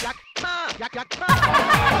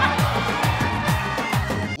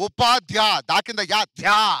ఉపాధ్యాయులు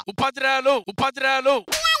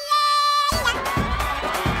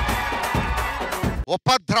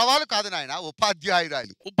ఉపద్రవాలు కాదు నాయన,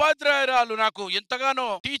 ఉపాధ్యాయురాలు నాకు ఎంతగానో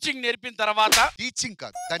టీచింగ్ నేర్పిన తర్వాత, టీచింగ్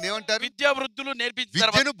కాదు దాన్ని ఏమంటారు, విద్యా వృద్ధులు నేర్పించిన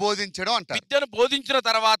విద్యను బోధించడం అంటారు. విద్యను బోధించిన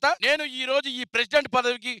తర్వాత నేను ఈ రోజు ఈ ప్రెసిడెంట్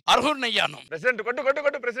పదవికి అర్హుడినయ్యాను. ప్రెసిడెంట్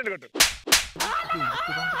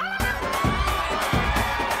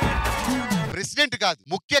ప్రెసిడెంట్ కాదు,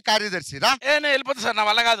 ముఖ్య కార్యదర్శి రా. వెళ్ళిపోతా సార్, నా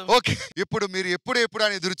వల్ల కాదు. ఓకే, ఇప్పుడు మీరు ఎప్పుడు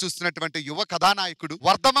అని ఎదురు చూస్తున్నటువంటి యువ కథానాయకుడు,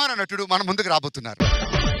 వర్ధమాన నటుడు మన ముందుకు రాబోతున్నారు.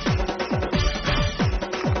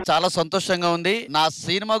 చాలా సంతోషంగా ఉంది. నా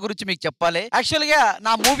సినిమా గురించి మీకు చెప్పాలి. యాక్చువల్ గా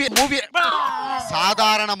నా మూవీ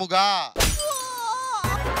సాధారణముగా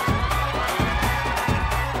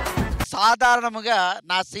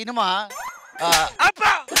నా సినిమా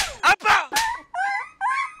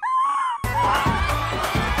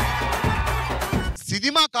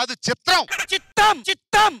సినిమా కాదు, చిత్రం.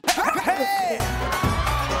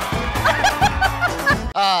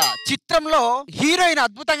 చిత్రంలో హీరోయిన్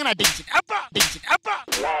అద్భుతంగా నటించింది.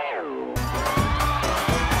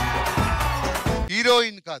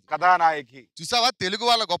 హీరోయిన్ కాదు, కథానాయకి. చూసావా తెలుగు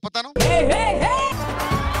వాళ్ళ గొప్పతనం.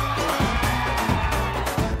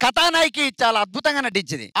 కథానాయకి చాలా అద్భుతంగా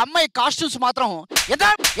నటించింది. అమ్మాయి కాస్ట్యూమ్స్ మాత్రం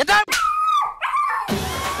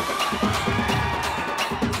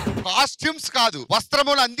కాస్ట్యూమ్స్ కాదు,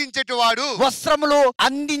 వస్త్రములు అందించేటివాడు. వస్త్రములు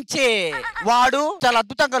అందించే వాడు చాలా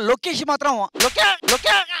అద్భుతంగా. లొకేషన్ మాత్రం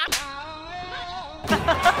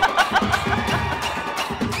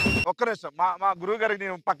ఒక్క నిమిషం, మా గురువు గారికి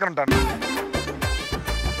నేను పక్కన ఉంటాను.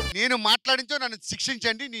 నేను మాట్లాడించో నన్ను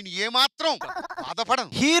శిక్షించండి, నేను ఏమాత్రం బాధపడను.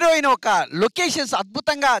 హీరోయిన్ ఒక లొకేషన్స్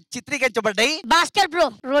అద్భుతంగా చిత్రీకరించబడ్డాయి. భాస్కర్ బ్రో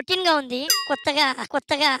రొటీన్ గా ఉంది, కొత్తగా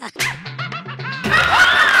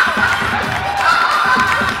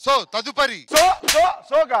సో తదుపరి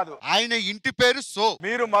సో కాదు, ఆయన ఇంటి పేరు సో.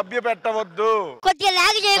 మీరు మభ్య పెట్టవద్దు. కొద్దిగా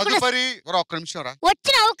లాగ్ చేయకుండా తదుపరి ఒక్క నిమిషం రా.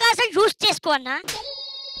 వచ్చిన అవకాశం యూస్ చేసుకో అన్నా.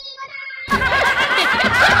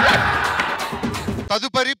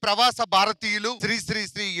 తదుపరి ప్రవాస భారతీయులు శ్రీ శ్రీ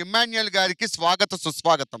శ్రీ ఇమ్మాన్యుయల్ గారికి స్వాగత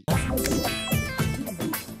సుస్వాగతం.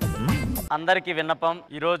 అందరికీ విన్నపం,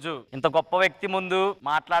 ఈరోజు ఇంత గొప్ప వ్యక్తి ముందు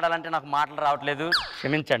మాట్లాడాలంటే నాకు మాటలు రావట్లేదు,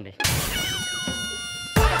 క్షమించండి.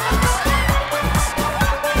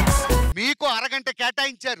 మీకు అరగంట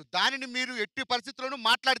కేటాయించారు, దానిని మీరు ఎట్టి పరిస్థితుల్లోనూ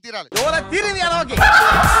మాట్లాడి తీరాలి.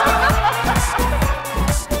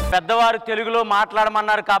 పెద్దవారు తెలుగులో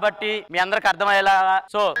మాట్లాడమన్నారు కాబట్టి మీ అందరికి అర్థమయ్యేలా.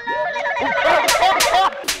 సో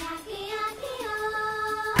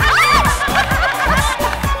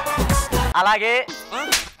అలాగే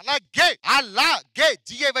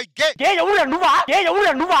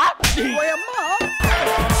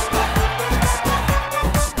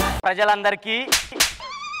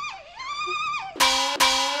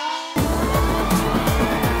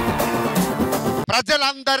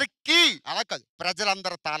ప్రజలందరికీ అలా కాదు,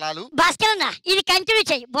 ప్రజలందరి తాళాలు. భాస్కర్ అన్న ఇది కంటిన్యూ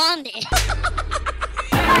చెయ్యి, బాగుంది.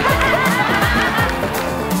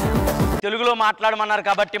 తెలుగులో మాట్లాడమన్నారు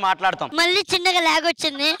కాబట్టి మాట్లాడతాం. మళ్ళీ చిన్నగా లాగ్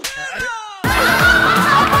వచ్చింది.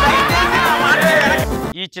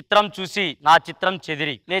 ఈ చిత్రం చూసి నా చిత్రం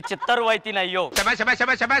చెదిరి నే చిత్తరు వైతినయ్యో.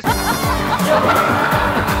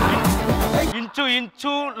 ఇంచు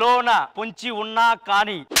ఇంచు లోన పొంచి ఉన్నా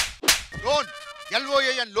కాని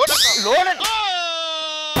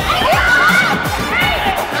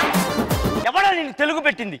ఎవడా నేను తెలుగు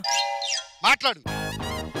పెట్టింది? మాట్లాడు,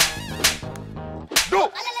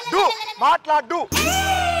 మాట్లాడు.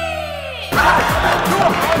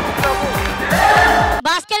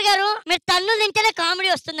 భాస్కర్ గారు మీరు తన్నులు తింటేనే కామెడీ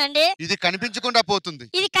వస్తుందండి. ఇది కనిపించకుండా పోతుంది.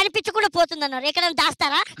 ఇది కనిపించకుండా పోతుంది అన్నారు. ఎక్కడ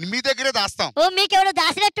దాస్తారా? మీ దగ్గరే దాస్తాం. ఓ మీకెవరో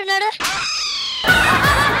దాసినట్టున్నాడు.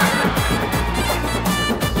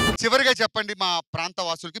 చివరిగా చెప్పండి మా ప్రాంత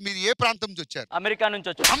వాసులకి, మీరు ఏ ప్రాంతం నుంచి వచ్చారు? అమెరికా నుంచి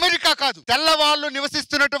వచ్చారు. అమెరికా కాదు, తెల్లవాళ్ళు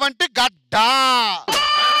నివసిస్తున్నటువంటి గడ్డ.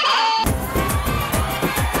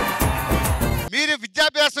 మీరు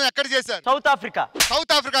విద్యాభ్యాసం ఎక్కడ చేశారు? Answer south Africa.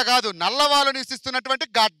 South Africa కాదు, నల్లవాళ్ళు నివసిస్తున్నటువంటి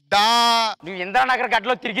గడ్డ. నువ్వు ఇంద్రానగర్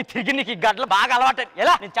గడ్డలో తిరిగి తిరిగి నీకు ఈ గడ్డలు బాగా అలవాటు.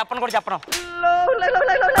 ఎలా నేను చెప్పను కూడా చెప్పను.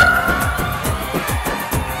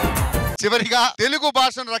 చివరిగా తెలుగు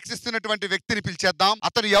భాషను రక్షిస్తున్నటువంటి వ్యక్తిని పిలిచేద్దాం.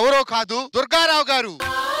 అతను ఎవరో కాదు, దుర్గారావు గారు.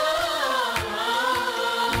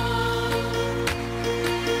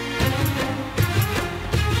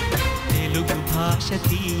 తెలుగు భాష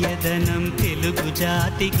తీయదనం, తెలుగు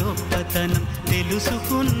జాతి గొప్పతనం,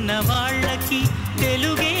 తెలుసుకున్న వాళ్ళకి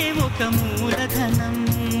తెలుగే ఒక మూలధనం.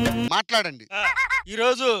 మాట్లాడండి. ఈ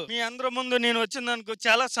రోజు మీ అందరి ముందు నేను వచ్చినందుకు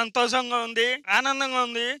చాలా సంతోషంగా ఉంది, ఆనందంగా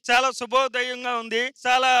ఉంది, చాలా శుభోదయంగా ఉంది,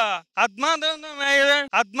 చాలా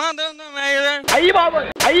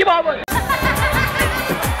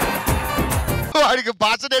వాడికి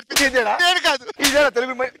భాష నేర్పించేదేనా? నేను కాదు,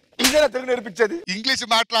 తెలుగు నేర్పించేది. ఇంగ్లీష్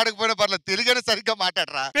మాట్లాడకపోయినా పర్లేదు, తెలుగునే సరిగ్గా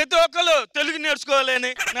మాట్లాడరా. ప్రతి ఒక్కరు తెలుగు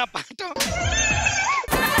నేర్చుకోవాలని నా పాఠం.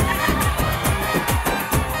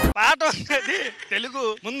 పాఠం అనేది తెలుగు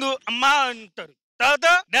ముందు అమ్మా అంటారు, తర్వాత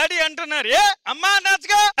డాడీ అంటున్నారు. ఏ అమ్మా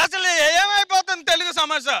నచ్చగా అసలు ఏమైపోతుంది తెలుగు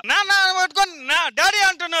సమస్య? నాన్న పట్టుకొని నా డాడీ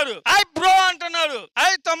అంటున్నారు, ఐ బ్రో అంటున్నారు, ఐ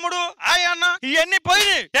తమ్ముడు, ఐ అన్న, ఇవన్నీ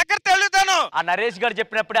పోయి ఎక్కడ తెలుగుతాను? ఆ నరేష్ గారు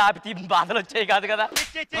చెప్పినప్పుడే ఆపి బాధలు వచ్చాయి కాదు కదా.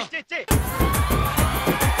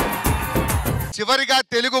 చివరిగా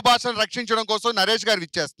తెలుగు భాషను రక్షించడం కోసం నరేష్ గారు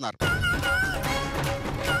ఇచ్చేస్తున్నారు.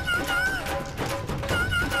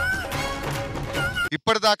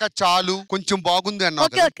 ఇప్పటిదాకా చాలు, కొంచెం బాగుంది అన్నా.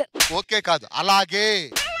 ఓకే కాదు, అలాగే.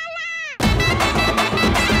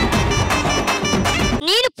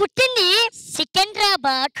 నేను పుట్టింది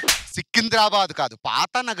సికింద్రాబాద్. సికింద్రాబాద్ కాదు,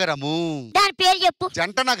 పాత నగరము. దాని పేరు చెప్పు.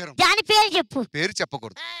 జంట నగరం. దాని పేరు చెప్పు. పేరు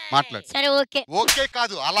చెప్పకూడదు, మాట్లాడు. సరే ఓకే. ఓకే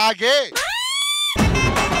కాదు, అలాగే.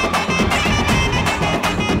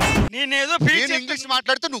 నేనేదో ఇంగ్లీష్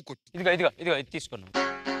మాట్లాడితే నువ్వు కొట్టు. ఇదిగో ఇది తీసుకున్నాను.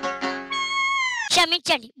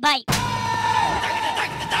 క్షమించండి, బాయ్.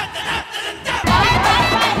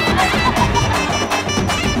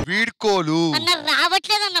 వీడ్కోలు అన్న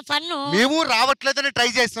రావట్లేదన్న పన్ను. మేము రావట్లేదని ట్రై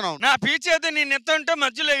చేస్తున్నాం. నా పీచేది నేను ఎత్తుంటే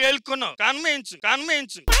మధ్యలో ఏలుకున్నావు. కన్విన్స్.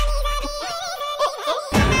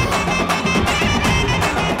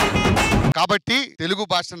 కాబట్టి తెలుగు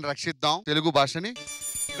భాషను రక్షిద్దాం, తెలుగు భాషని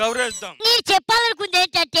గౌరవిద్దాం. నేను చెప్పాలనుకుంది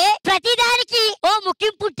ఏంటంటే ప్రతిదానికి ఓ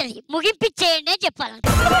ముగింపు ఉంటది, ముగింపిచ్చేయండి అని చెప్పాలి.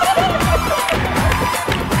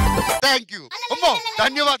 Thank you. అమ్మో,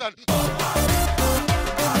 ధన్యవాదాలు.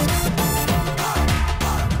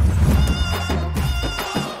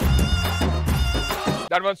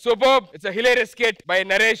 That was superb. It's a hilarious skit by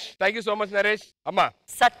Naresh. Thank you so much, Naresh. Amma.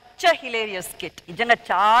 Such a hilarious skit. నిజంగా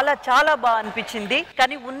చాలా బాగా అనిపించింది.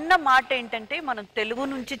 కానీ ఉన్న మాట ఏంటంటే మనం తెలుగు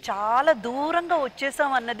నుంచి చాలా దూరంగా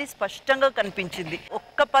వచ్చేసాం అన్నది స్పష్టంగా కనిపించింది.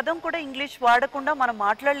 ఒక్క పదం కూడా ఇంగ్లీష్ వాడకుండా మనం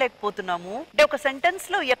మాట్లాడలేకపోతున్నాము. అంటే ఒక సెంటెన్స్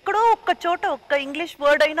లో ఎక్కడో ఒక్క చోట ఒక్క ఇంగ్లీష్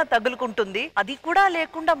వర్డ్ అయినా తగులుకుంటుంది. అది కూడా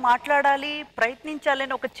లేకుండా మాట్లాడాలి, ప్రయత్నించాలి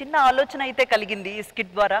అని ఒక చిన్న ఆలోచన అయితే కలిగింది ఈ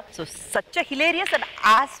స్కిట్ ద్వారా. So such a hilarious and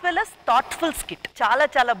as well as thoughtful skit. చాలా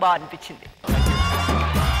బాగా అనిపించింది.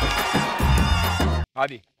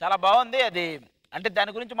 ఆది చాలా బాగుంది. అది అంటే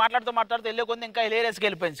దాని గురించి మాట్లాడుతూ వెళ్ళే కొంది ఇంకా హిలేరియస్గా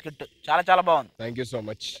వెళ్ళిపోయింది స్కిట్. చాలా బాగుంది. Thank you so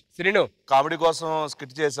much. Srinu, comedy కోసం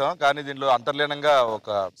స్కిట్ చేసాం, కానీ దీనిలో అంతర్లీనంగా ఒక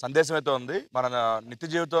సందేశం అయితే ఉంది. మన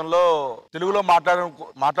నిత్య జీవితంలో తెలుగులో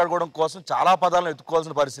మాట్లాడుకోవడం కోసం చాలా పదాలను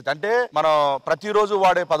ఎత్తుకోవాల్సిన పరిస్థితి. అంటే మనం ప్రతిరోజు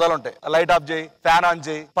వాడే పదాలు ఉంటాయి. లైట్ ఆఫ్ చేయి, ఫ్యాన్ ఆన్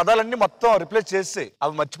చేయి, పదాలన్నీ మొత్తం రిప్లేస్ చేసి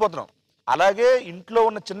అవి మర్చిపోతున్నాం. అలాగే ఇంట్లో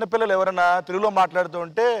ఉన్న చిన్నపిల్లలు ఎవరైనా తెలుగులో మాట్లాడుతూ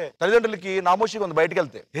ఉంటే తల్లిదండ్రులకి నామోషిగా ఉంది. బయటకు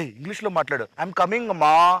వెళ్తే ఇంగ్లీష్ లో మాట్లాడు, ఐఎమ్ కమింగ్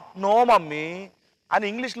మా, నో మమ్మీ అని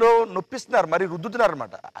ఇంగ్లీష్ లో నొప్పిస్తున్నారు, మరి రుద్దుతున్నారు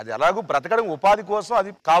అనమాట. అది అలాగూ బ్రతకడం ఉపాధి కోసం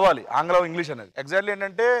అది కావాలి, ఆంగ్లం ఇంగ్లీష్ అనేది. ఎగ్జాక్ట్లీ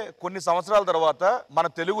ఏంటంటే కొన్ని సంవత్సరాల తర్వాత మన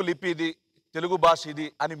తెలుగు లిపి ఇది, తెలుగు భాష ఇది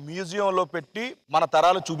అని మ్యూజియంలో పెట్టి మన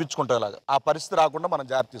తరాలు చూపించుకుంటేలాగా ఆ పరిస్థితి రాకుండా మనం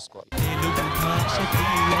జాగ్రత్త తీసుకోవాలి.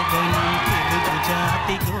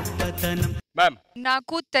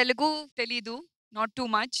 నాకు తెలుగు తెలీదు, not too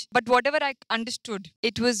much, but whatever I understood,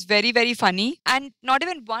 it was very, very funny, and not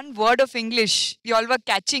even one word of English you all were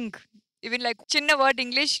catching. Even like chinna word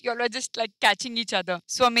English, you all were just like catching each other.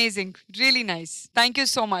 So amazing, really nice. Thank you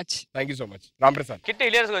so much. Thank you so much. Ram Prasad. Kit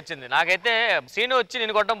hilarious గా వచ్చింది. నాకైతే scene వచ్చి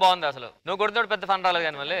నేను కొట్టడం బాగుంది. అసలు నువ్వు కొడుతున్నాడు పెద్ద ఫన్ రాలేదు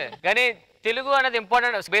కానీ మళ్ళీ. కానీ తెలుగు అనేది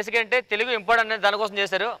ఇంపార్టెంట్. బేసిక్ అంటే తెలుగు ఇంపార్టెంట్ అనేది దానికోసం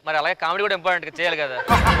చేశారు. మరి అలాగే కామెడీ కూడా ఇంపార్టెంట్ చేయాలి కదా.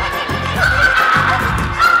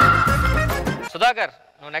 సుధాకర్,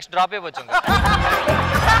 నువ్వు నెక్స్ట్ డ్రాప్ అయిపోవచ్చు.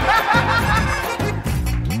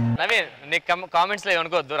 నవీన్, నీకు కామెంట్స్ లో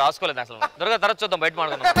అనుకోవద్దు, రాసుకోలేదు అసలు. దొరక తర్వాత చూద్దాం, బయట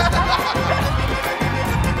మాడుకుందాం.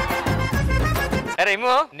 అరే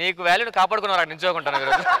ఏమో నీకు వాల్యూని కాపాడుకున్నారు అక్కడ నిల్చోకుంటాను.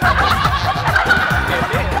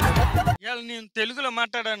 నేను తెలుగులో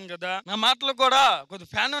మాట్లాడాను కదా, నా మాటలు కూడా కొద్ది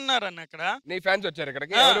ఫ్యాన్ ఉన్నారన్న అక్కడ. నీ ఫ్యాన్స్ వచ్చారు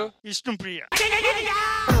ఇక్కడికి. విష్ణు ప్రియ.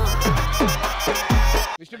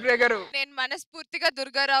 విష్ణుప్రియ గారు నేను మనస్ఫూర్తిగా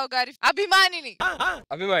దుర్గారావు గారి అభిమానిని.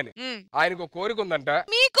 అభిమాని, ఆయనకు కోరిక ఉందంట.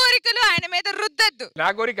 మీ కోరికలు ఆయన మీద రుద్దద్దు. నా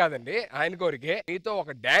కోరిక కాదండి, ఆయన కోరికే. మీతో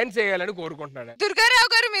ఒక డాన్స్ చేయాలని కోరుకుంటున్నాను. దుర్గారావు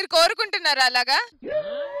గారు మీరు కోరుకుంటున్నారా అలాగా?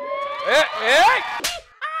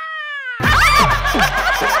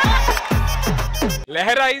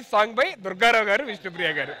 లహరాయి సాంగ్ బై దుర్గారావు గారు,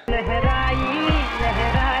 విష్ణుప్రియ గారు.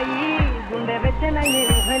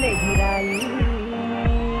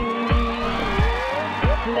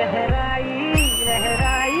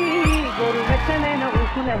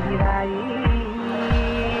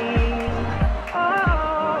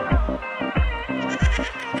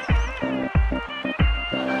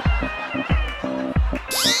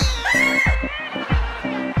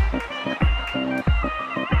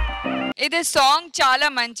 ఇది సాంగ్ చాలా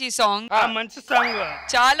మంచి సాంగ్. మంచి సాంగ్,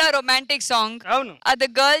 చాలా రొమాంటిక్ సాంగ్. అవును. అది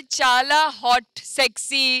గర్ల్ చాలా హాట్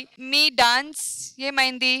సెక్సీ. మీ డాన్స్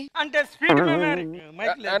ఏమైంది అంటే స్పీడ్ మెమరీ.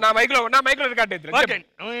 నా మైక్ లో రికార్డ్ అయితే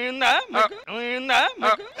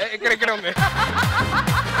ఇక్కడ ఉంది.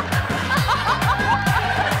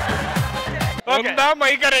 ఉందా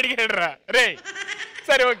మైక్ అని అడిగాడు రా రే.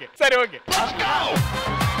 సరే ఓకే.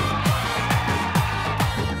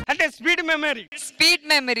 అంటే స్పీడ్ మెమరీ. స్పీడ్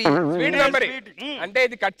మెమరీ అంటే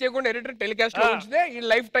ఇది కట్ చేయకుండా ఎడిటర్ టెలికాస్ట్ లో ఉంచితే ఈ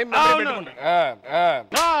లైఫ్ టైం మెమరీ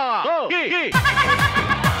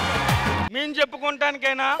మేము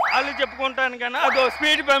చెప్పుకుంటానికైనా వాళ్ళు చెప్పుకుంటానికైనా అదో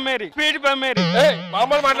స్పీడ్ మెమరీ.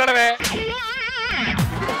 మామూలు మాట్లాడవే.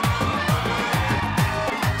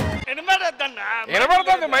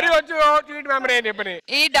 వినబడుతుంది మరి వచ్చి స్పీడ్ మెమరీ అని చెప్పని.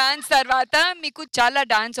 ఈ డాన్స్ తర్వాత మీకు చాలా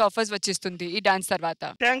డాన్స్ ఆఫర్స్ వచ్చేస్తుంది. ఈ డాన్స్ తర్వాత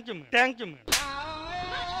థ్యాంక్ యూ.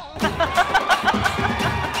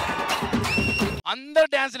 అందరు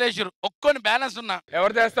డాన్స్ లేచారు, ఒక్కొని బ్యాలెన్స్ ఉన్నా.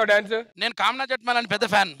 ఎవరు చేస్తావు డాన్స్? నేను కామనా జట్మాలని పెద్ద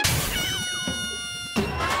fan.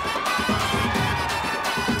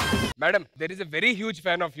 Madam, there is a very huge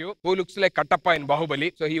fan of you who looks like Kattappa in Bahubali.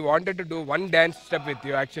 So he wanted to do one dance step with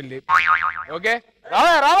you actually. Okay?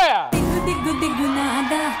 Ravaya! Diggu diggu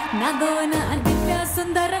naga, nagona divya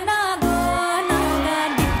sundara nago naga.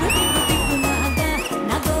 Diggu diggu naga,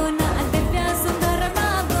 nagona divya sundara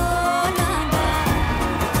nago naga.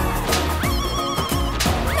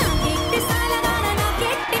 Nagetti salagana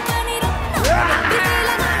nagetti paniro, nagetti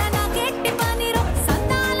salagana nagetti paniro,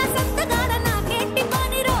 sandala sattagana nagetti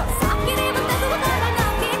paniro.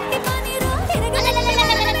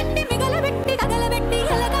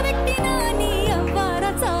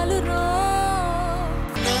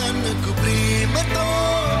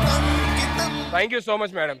 Thank you so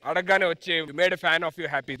much, madam. అడగగానే వచ్చి made a fan of you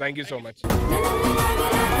happy. Thank you so much.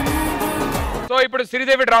 So ఇప్పుడు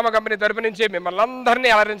Sridevi drama company తరపు నుంచి మిమ్మల్ని అందరినీ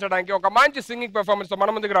అలరించడానికి ఒక మంచి singing performance తో మన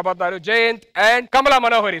ముందుకు రాబోతున్నారు Jayant and Kamala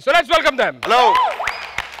Manohari. So let's welcome them. Hello.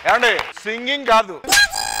 ఏమండి సింగింగ్ కాదు,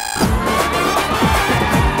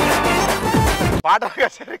 పాట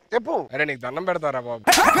చెప్పు. అరే నీకు దండం పెడతారా బాబు.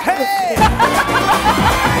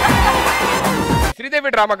 శ్రీదేవి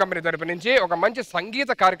డ్రామా కంపెనీ తరపు నుంచి ఒక మంచి సంగీత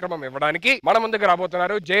కార్యక్రమం ఇవ్వడానికి మన ముందుకు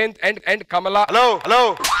రాబోతున్నారు Jayant and Kamala. Hello.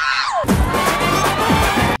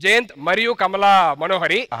 Jayant మరియు కమలా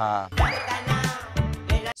మనోహరి.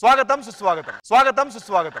 స్వాగతం సుస్వాగతం.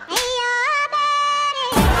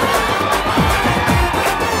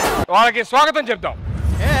 వాళ్ళకి స్వాగతం చెప్తాం.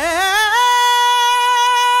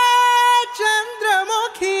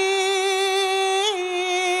 చంద్రముఖి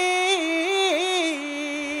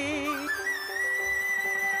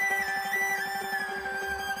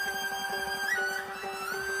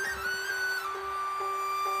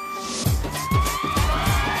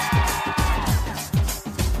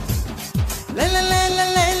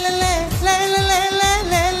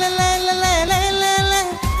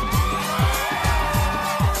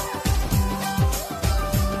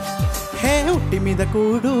ఉట్టి మీద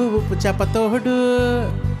కూడు ఉప్పు చేపతోడు.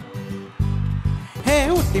 హే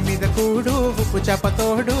ఉట్టి మీద కూడు ఉప్పు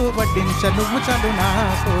చేపతోడు, వడ్డించ నువ్వు చడు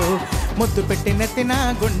నాకు. ముద్దు పెట్టి నెత్తిన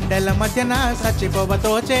గుండెల మధ్యన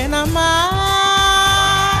చచ్చిపోవతో చేనమ్మా.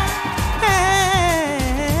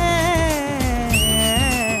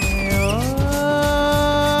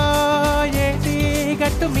 ఏటి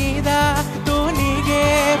గట్టు మీద తూనిగే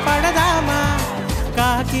పడదామా,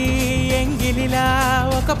 కాకి ఎంగిలిలా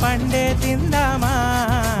ఒక పండే తిందామా.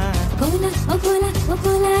 కోల ఓ కోల ఓ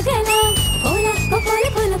కోల గల, కోల ఓ కోల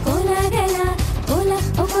కోల కోల గల, కోల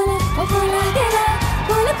ఓ కోల ఓ కోల గల,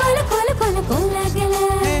 కోల కోల కోల కోల కోల గల.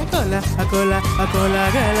 కోల ఆ కోల ఆ కోల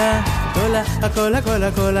గల, కోల ఆ కోల కోల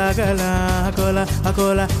కోల గల, కోల ఆ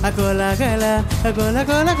కోల ఆ కోల గల, కోల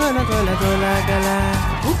కోల కోల కోల కోల గల.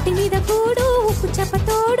 ఉట్టి మీద కూడు ఉప్పు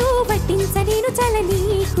చపతోడు, వడ్డించ నేను చల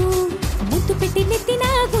నీకు. ముద్దు పెట్టి నెత్తిన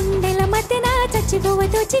గుండెల మధ్యన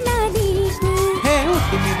చచ్చిపోవతోచిన నీకు.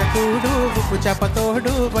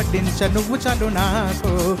 చేపతోడు వడ్డించ నువ్వు చాలు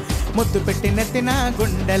నాకు ముద్దు పెట్టి నెత్తిన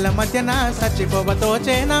గుండెల మధ్యన సచ్చిపోవతో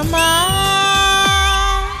చేనమ్మా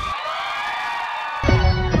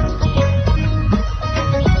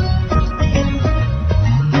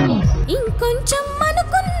ఇంకొంచెం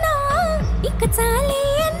అనుకున్నా ఇక చాలే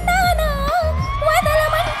అన్నానా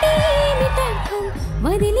వదలమంటే ఏమిటర్థం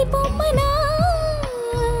వదిలిపోమ్మనా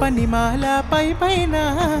పనిమాల పైన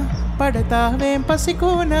పడతావేం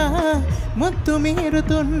పసికోనా ముద్దు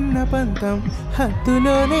మీరుతున్న పంతం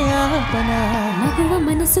హద్దులోనే ఆపనా మగువ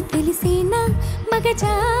మనసు తెలిసేనా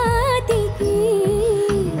మగజాతికి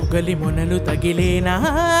మొగలి మొనలు తగిలేనా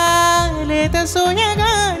లేత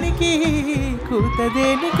సోయగానికి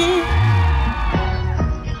కూతదేనికి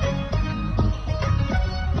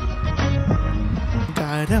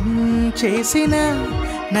గారం చేసిన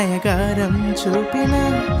నయగారం చూపిన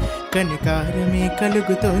కనికారమే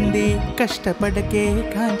కలుగుతోంది కష్టపడకే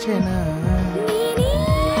కాంచన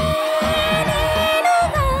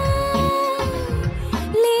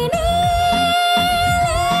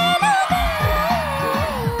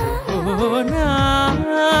ఓ నా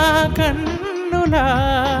కన్నులా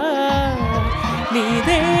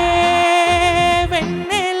నీదే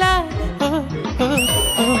వెన్నెలా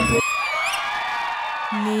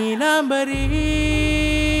నీలాంబరి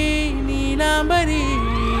నీలాంబరి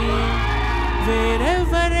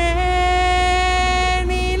వేరెవరే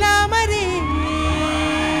నీలాంబరి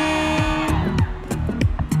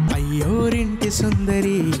అయ్యోరింటి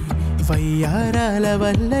సుందరి వయ్యారాల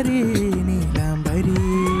వల్లరి నీలాంబరి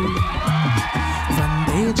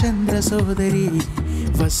వందే చంద్ర సోదరి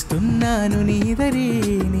వస్తున్నాను నీదరి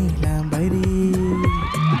నీలాంబరి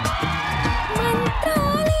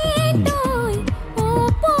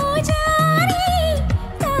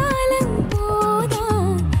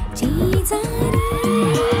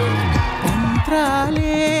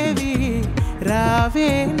మంత్రాలేవి రావే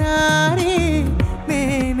నారి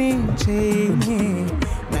నేనేం చేయనే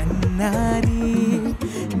నన్నారి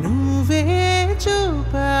నువ్వే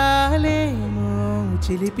చూపాలేమో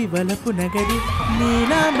చిలిపి వలపు నగరి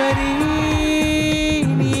నీలాంబరి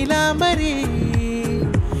నీలాంబరి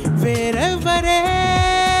వేరెవరే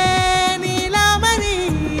నీలాంబరి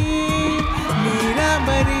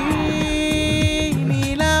నీలాంబరి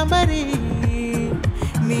నీలాంబరి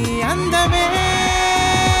నీ అందమే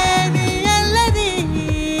నీ అల్లది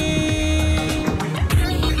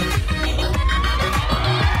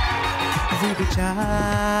విడిచా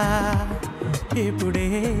ఇప్పుడే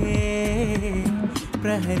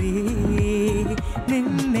ప్రహరీ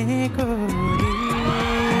నిన్నే కోరి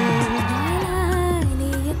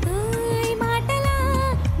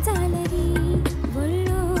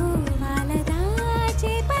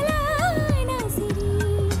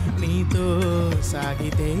నీతో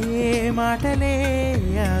సాగితే మాటలే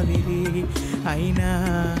ఆవిరి అయినా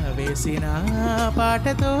వేసిన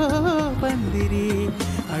పాటతో పందిరి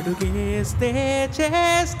అడుగేస్తే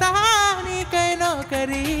చేస్తా నీకై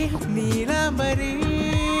నౌకరి నీలాంబరి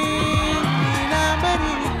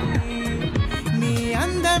నీలాంబరి నీ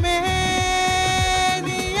అందమే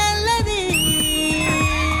నీ అల్లది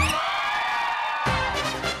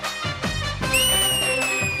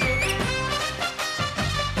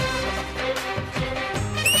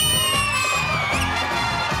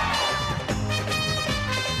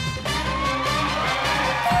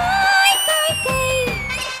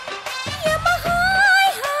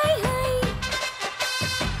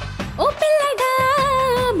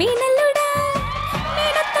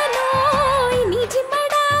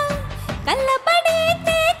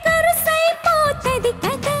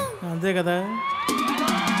అంతే కదా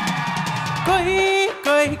కొయ్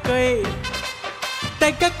కొయ్ కొయ్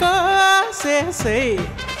తెగ కోసే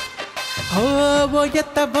హో బో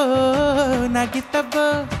ఎత్తబో నగిత్తబో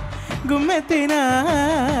గుమ్మెతిన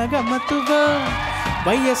గమ్మతుబో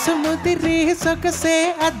వయస్సు ముదిరి సొగసే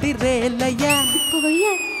అదిరేలయ్యా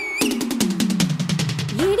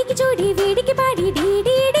ఏడికి చూడి వీడికి పాడి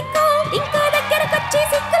డీడీడికో ఇంకో దగ్గరకొచ్చి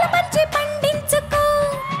సిక్కుల పంచి పండించుకో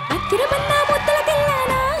అక్కిరమన్నా ముద్దల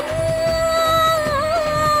పిల్లనా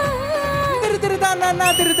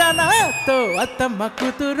తిరుదానాతో అత్తమ్మ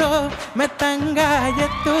కూతురో మెత్తంగా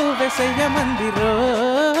ఎత్తు వెసయ్య మందిరో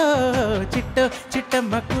చిట్టు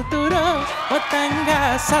చిట్టమ్మ కూతురో మొత్తంగా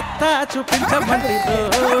సత్తా చూపించమందిరో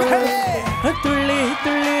తుళ్ళి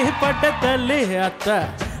తుళ్ళి పడ్డ తల్లి అత్త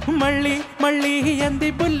మళ్ళీ మళ్ళీ ఎంది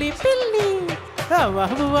బుల్లి పిల్లి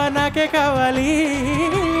బాబువా నాకే కావాలి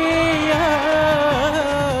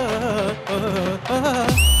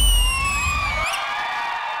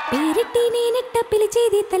పేరెట్టి నేనెట్ట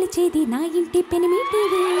పిలిచేది తలిచేది నా ఇంటి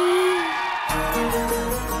పెనిమిటివి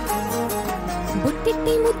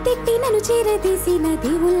బుట్టిట్టి ముత్తిట్టి నన్ను చేరదీసిన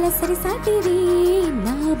దేవుళ్ళ సరిసాటివి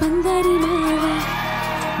నా బంగారి మావా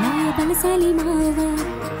నా బలశాలి మావా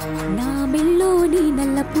నా మెల్లోని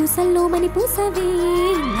నల్ల పూసల్లో మని పూసవే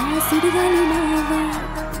నా సుడిగాలి మావా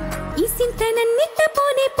ఈ సింత నన్నిట్ట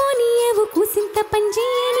పోనే పోనీయవు కూసింత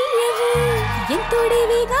పంజేయనియవు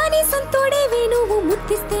ఎంతోడేవే గాని సొంతోడేవే నువ్వు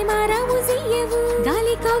ముత్తిస్తే మారావు చెయ్యవు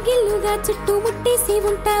గాలి కాగిల్లుగా చుట్టూ ముట్టేసి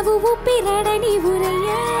ఉంటావు ఊపిరాడని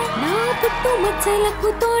ఊరయ్యా నా పుట్టు మచ్చలకు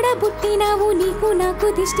తోడబుట్టినావు నీకు నాకు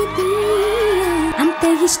దిష్టి తీయ అంత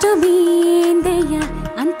ఇష్టమేందయ్యా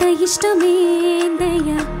అంత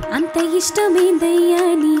ఇష్టమేందయ్యా అంత ఇష్టమేందయ్యా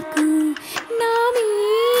నీకు నా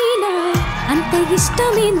మీద అంత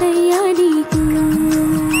ఇష్టమేందయ్యా నీకు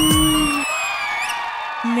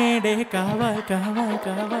నేడే కావాలి కావాలి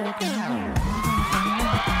కావాలి కావాలి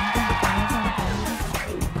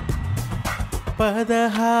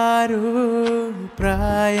 16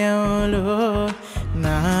 ప్రాయంలో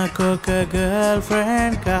నాకొక గర్ల్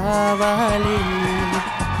ఫ్రెండ్ కావాలి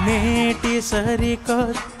నేటి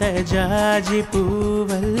సరికొత్త జాజి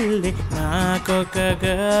పువ్వల్లే నాకొక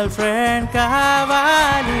గర్ల్ ఫ్రెండ్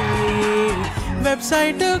కావాలి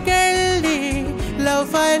వెబ్సైట్కెళ్ళి లవ్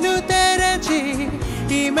ఫైలు తెరచి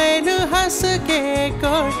ఈమెయిల్ హస్కే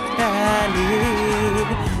కొట్టాలి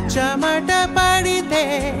చెమట పడితే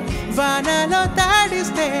వానలో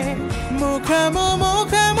తాడిస్తే ముఖము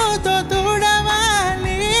ముఖముతో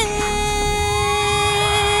తుడవాలి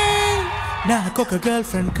నాకొక గర్ల్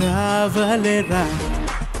ఫ్రెండ్ కావాలిరా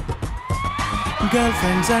గర్ల్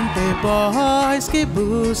ఫ్రెండ్స్ అంటే బాయ్స్ కి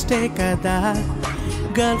బూస్టే కదా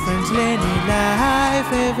గర్ల్ ఫ్రెండ్స్ లేని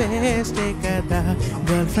లైఫ్ వేస్టే కదా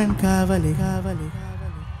గర్ల్ ఫ్రెండ్ కావాలి కావాలి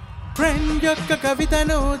ఫ్రెండ్ యొక్క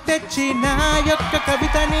కవితను తెచ్చి నా యొక్క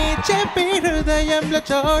కవితని చెప్పి హృదయంలో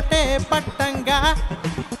చోటే పట్టంగా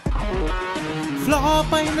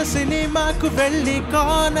ఫ్లాప్ అయిన సినిమాకు వెళ్ళి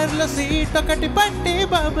కార్నర్లో సీట్ ఒకటి పట్టి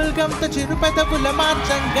బబుల్ గమ్తో చిరు పెదవుల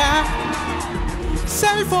మార్చంగా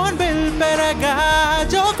సెల్ ఫోన్ బిల్ పెరగా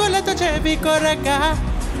జోకులతో చెవి కొరగా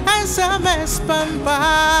SMS పంపా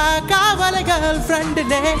కావాలి గర్ల్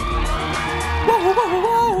ఫ్రెండ్లే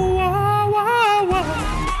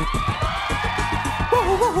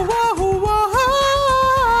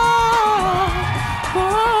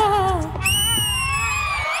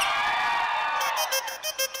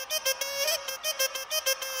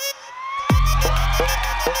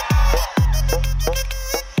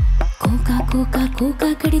కోకా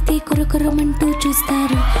కడితే కొరకొరమంటూ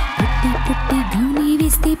చూస్తారు పుట్టి పుట్టి గౌని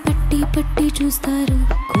వేస్తే పట్టి పట్టి చూస్తారు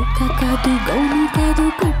కోకా కాదు గౌను కాదు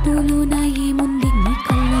కట్టులోన ఏముంది నీ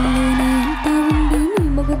కళ్ళల్లోనే అంతా ఉంది నీ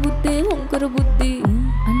మగ బుద్ధే వంకర బుద్ధి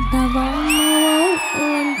అంటావా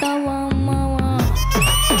అంటావా అమ్మావా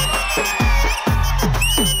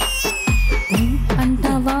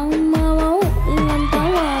అంటావా అమ్మావా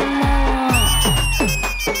అంటావా అమ్మావా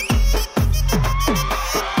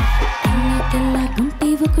తెల్ల గుంటే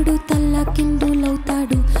ఒకడు తల్ల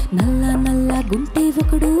కిందులవుతాడు నల్ల నల్ల గుంటే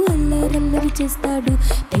ఒకడు అల్లరల్లరి చేస్తాడు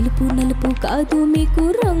తెలుపు నలుపు కాదు మీకు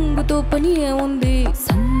రంగుతో పని ఏముంది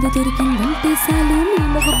సందు దొరికిందంటే చాలు మీ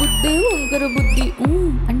మగ బుద్ధే వంకర బుద్ధి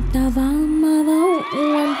అంటావా అమ్మావా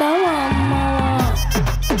అంటావా అమ్మావా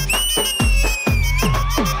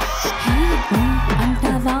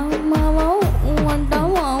అంటావా అమ్మావా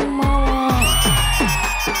అంటావా అమ్మావా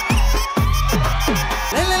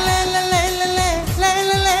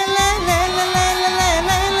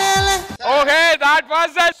Okay, that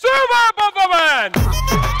was a super performance.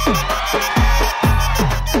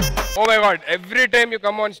 Oh my god, every time you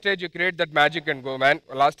come on stage you create that magic and go man.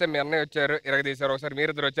 Last time మీ అన్నయ్య వచ్చారు ఇరగదీశారు ఒకసారి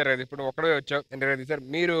మీరు ఇద్దరు వచ్చారు ఇప్పుడు ఒక్కడే వచ్చావు ఇరగదీశారు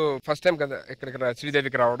మీరు ఫస్ట్ టైం కదా ఇక్కడ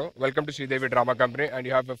శ్రీదేవికి రావడం welcome to Sridevi drama company and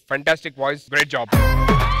you have a fantastic voice great job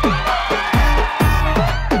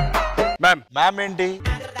ma'am ma'am ఏంటి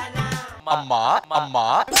అమ్మా అమ్మా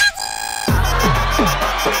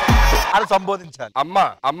అని సంబోధించాలి అమ్మా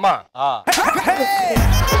అమ్మా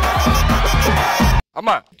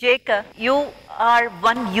అమ్మా Jacob, you are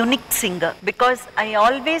one unique singer because I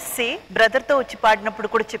always say brother తో వచ్చి పాడినప్పుడు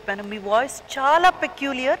కూడా చెప్పాను మీ వాయిస్ చాలా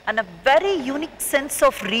peculiar and very unique sense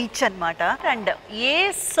of reach అన్నమాట అండ్ ఏ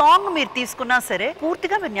సాంగ్ మీరు తీసుకున్నా సరే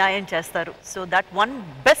పూర్తిగా మీరు న్యాయం చేస్తారు so that one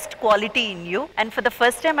best quality in you and for the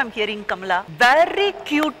first time I'm hearing Kamala very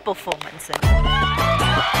cute performance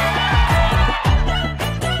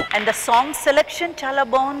and the song selection చాలా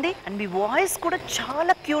బాగుంది అండ్ మీ వాయిస్ కూడా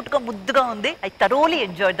చాలా క్యూట్ గా ముద్దుగా ఉంది I thoroughly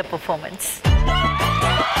enjoyed the performance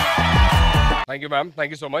thank you ma'am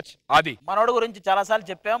thank you so much ఆది మనోడు గురించి చాలా సార్లు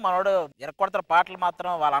చెప్పాం మనోడు ఎరకొడతారు పాటలు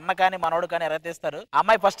మాత్రం వాళ్ళ అన్న కానీ మనోడు కానీ ఎరతీస్తారు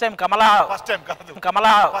అమ్మాయి ఫస్ట్ టైం కమలా ఫస్ట్ టైం కాదు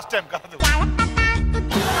కమలా ఫస్ట్ టైం కాదు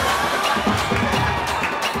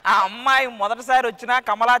ఆ అమ్మాయి మొదటిసారి వచ్చిన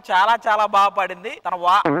కమల చాలా చాలా బాగా పాడింది.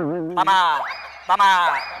 తన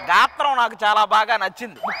గాత్రం నాకు చాలా బాగా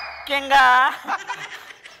నచ్చింది. ముఖ్యంగా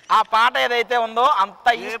ఆ పాట ఏదైతే ఉందో అంత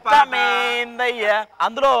ఇష్టమైందయ్యా,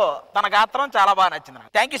 అందులో తన గాత్రం చాలా బాగా నచ్చింది.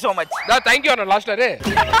 Thank you so much. Thank you అన్న లాస్ట్ అదే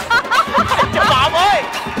బాబోయ్.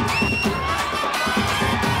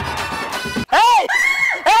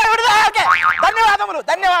 ధన్యవాదములు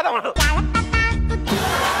ధన్యవాదములు.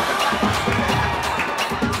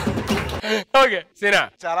 ఓకే సీనా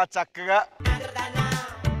చాలా చక్కగా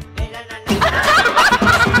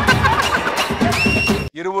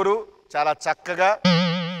ఇరువురు చాలా చక్కగా.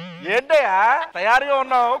 ఏంటయ్యా తయారుగా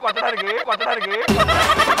ఉన్నావు కొట్టడానికి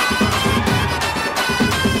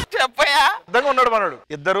చెప్పయ్యా. సిద్ధంగా ఉన్నాడు మనోడు.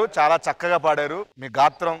 ఇద్దరు చాలా చక్కగా పాడారు. మీ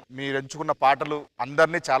గాత్రం, మీరు ఎంచుకున్న పాటలు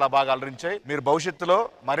అందరినీ చాలా బాగా అలరించాయి. మీరు భవిష్యత్తులో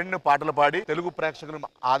మరిన్ని పాటలు పాడి తెలుగు ప్రేక్షకులు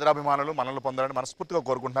ఆదరాభిమానులు మనల్ని పొందాలని మనస్ఫూర్తిగా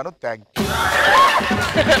కోరుకుంటున్నాను. Thank you.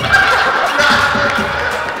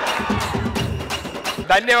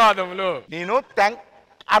 ధన్యవాదములు. నేను థ్యాంక్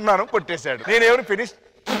అన్నాను, కొట్టేశాడు. నేనేమో ఫినిష్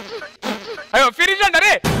ఫినిష్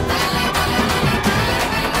అంటారే.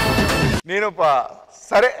 నేను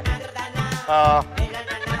సరే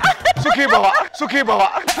సుఖీ భవ.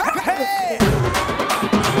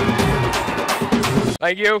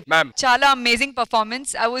 Thank you, ma'am. Chala amazing performance.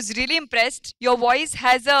 I was really impressed. Your voice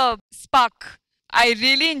has a spark. I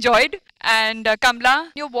really enjoyed. And Kamla,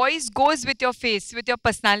 your voice goes with your face, with your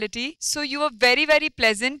personality. So you were very, very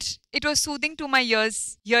pleasant. It was soothing to my ears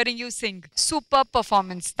hearing you sing. Super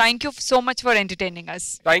performance. Thank you so much for entertaining us.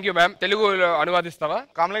 Thank you, ma'am. Telugu అనువాదిస్తావా?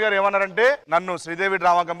 కమల గారు ఏమన్నారంటే నన్ను Sridevi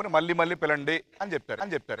drama company మళ్ళీ పిలండి అని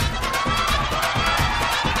చెప్పారు.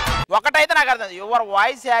 ఒకటైతే నాకు అర్థం, your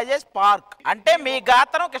voice has a spark అంటే మీ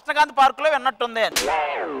గాత్రం కృష్ణకాంత్ పార్క్ లో విన్నట్టుంది.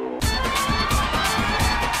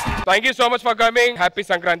 Thank you so much for coming. Happy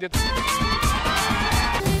Sankranthi.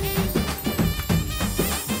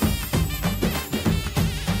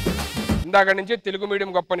 ఇందాక నుంచి తెలుగు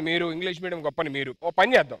మీడియం గొప్పని మీరు, ఇంగ్లీష్ మీడియం గొప్పని మీరు. ఓ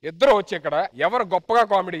పని చేద్దాం, ఇద్దరు వచ్చి ఇక్కడ ఎవరు గొప్పగా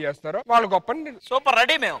కామెడీ చేస్తారో వాళ్ళు గొప్పని. Super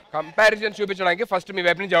ready. మేము కంపారిజన్ చూపించడానికి ఫస్ట్ మీ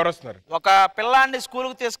వైపు నుంచి ఎవరు వస్తున్నారు? ఒక పిల్లాన్ని స్కూల్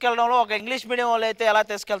కు తీసుకెళ్లడంలో ఒక ఇంగ్లీష్ మీడియం వాళ్ళు అయితే ఎలా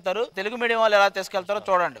తీసుకెళ్తారు, తెలుగు మీడియం వాళ్ళు ఎలా తీసుకెళ్తారో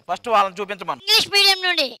చూడండి. ఫస్ట్ వాళ్ళని చూపించమని. ఇంగ్లీష్ మీడియం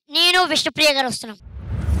నుండి నేను విష్ణుప్రియ గారు వస్తున్నాం.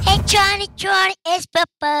 Hey Johnny is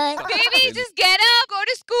Pepper. Baby, just get up, go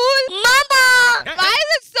to school. Mama! Why is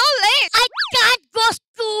it so late? I can't go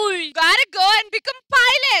school. Gotta go and become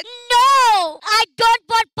pilot. No! I don't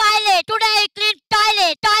want pilot. Today I clean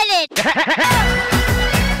toilet.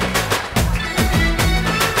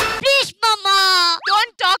 Please, Mama.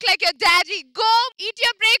 Don't talk like your daddy. Go, eat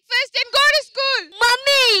your breakfast and go to school.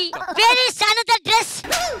 Mummy, where is another dress?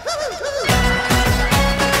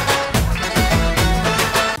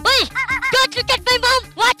 Don't look at my mom.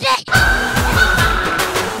 Watch it.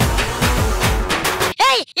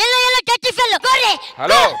 Hey, yellow dirty fellow. Go there.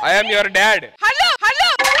 Hello, I am your dad. Hello.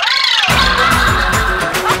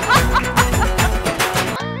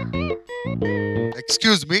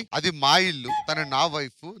 Excuse me, అది మా ఇల్లు, తను నా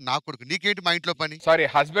wife, నా కొడుకు, నీకేంటి మా ఇంట్లో పని? సారీ,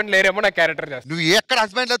 హస్బెండ్ లేరేమో నా క్యారెక్టర్ చేస్తా. నువ్వు ఎక్కడ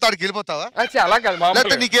హస్బెండ్ లేదో అక్కడికి వెళ్ళిపోతావా? అలా కాదు,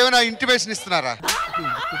 లేకపోతే నీకేమైనా ఇంటిమేషన్ ఇస్తున్నారా?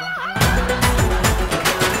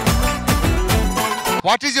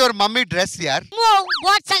 What is your mummy dress here?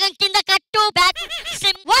 What sagam kinda kattu back.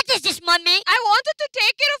 What is this, mummy? I wanted to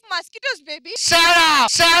take care of mosquitoes, baby. Shut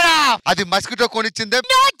up. అది mosquito కొనిచ్చిందే.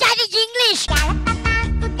 No, that is English.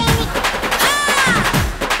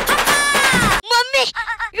 Mummy,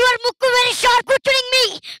 your mukku very sharp, kuturing me.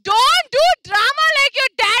 Don't do drama like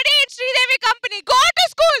your daddy in Sridevi company. Go to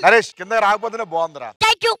school. Naresh కింద రాకపోతేనే బాగుందిరా.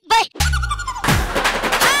 Thank you. Bye.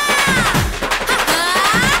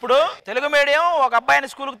 ఇప్పుడు Telugu medium ఒక అబ్బాయిని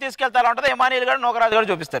school కు తీసుకెళ్తారు ఉంటది. Emmanuel గారు, నోకరాజు గారు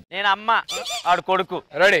చూపిస్తారు. నేను అమ్మ, ఆడు కొడుకు.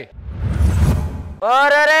 రెడీ.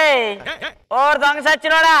 ఓర్ దొంగ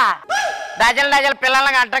సచ్చినోడా, డజల్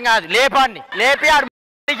పిల్లలకి అంటాం కాదు, లేపి ఆడు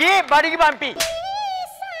బడికి పంపి.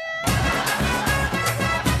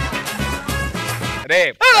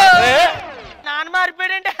 నాన్న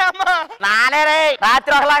మారిపోయాడంటే అమ్మ. నానే రే,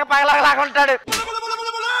 రాత్రి ఒకలాగా పగలలాగా ఉంటాడు.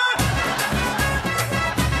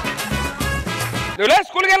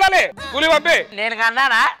 స్కూల్కి వెళ్ళాలి, స్కూల్ పంపి. నేను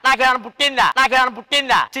కన్నానా? నాకేమైనా పుట్టిందా?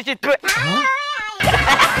 చిచ్చు.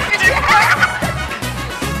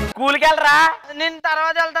 స్కూల్కి వెళ్ళరా? నేను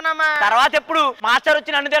తర్వాత వెళ్తానమ్మా. తర్వాత ఎప్పుడు? మాస్టర్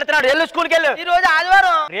వచ్చి నన్ను తిడుతున్నాడు. వెళ్ళు స్కూల్కి వెళ్ళు. ఈ రోజు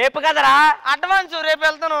ఆదివారం. రేపు కదరా అడ్వాన్స్, రేపు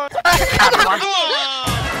వెళ్తాను.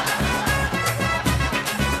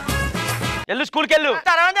 వెళ్ళు స్కూల్కి వెళ్ళు.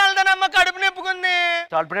 తర్వాత వెళ్తానమ్మా, కడుపు నొప్పుకుంది.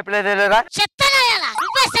 కడుపు నొప్పి లేదా?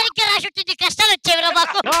 సరిగ్గా రాసి కష్టాలు వచ్చేవిరా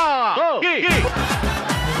మాకు.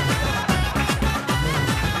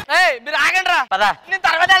 మీరు ఆగండి రా. నేను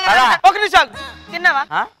తర్వాత ఒక నిమిషాలు. తిన్నావా?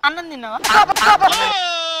 అన్నం తిన్నావా?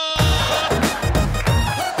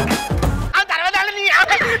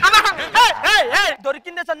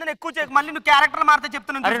 దొరికిందే సందని ఎక్కువ చేయకు మళ్ళీ నువ్వు క్యారెక్టర్ మారితే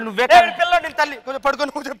చెప్తున్నాను. అరే నువ్వే పిల్లలు నేను తల్లి కొంచెం పడుకొని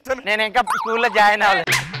నువ్వు చెప్తాను. నేను ఇంకా స్కూల్లో జాయిన్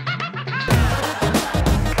అవ్వలేదు.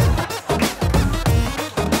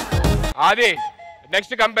 అది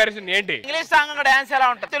నెక్స్ట్ కంపారిజన్ ఏంటి? ఇంగ్లీష్ సాంగ్ డాన్స్ ఎలా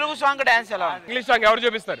ఉంటుంది, తెలుగు సాంగ్ డాన్స్ ఎలా ఉంటుంది? ఇంగ్లీష్ సాంగ్ ఎవరు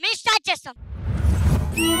చూపిస్తారు? మేము స్టార్ట్ చేస్తాం.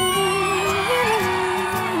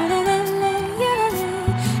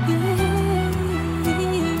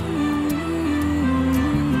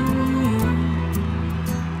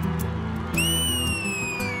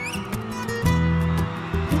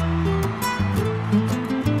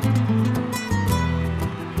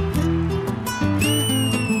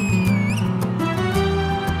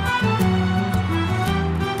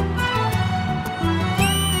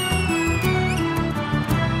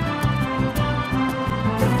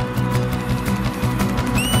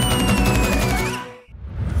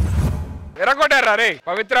 ఎరగొట్టారా రే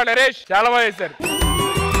పవిత్ర నరేష్, చాలా బాగా చేశారు.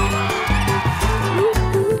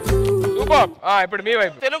 ఇప్పుడు మీ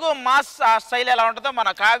వైపు తెలుగు మాస్ స్టైల్ ఎలా ఉంటుందో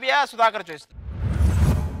మన కావ్య సుధాకర్ చూస్తారు.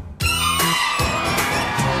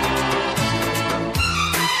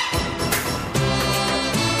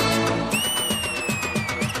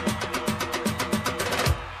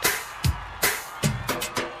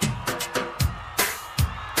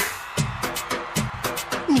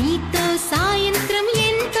 నీతో సాయంత్రం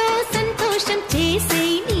ఎంతో సంతోషం చేసే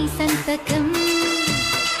నీ సంతకం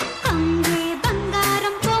అంగే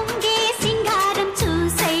బంగారం పొంగే సింగారం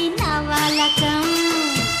చూసే నవలకం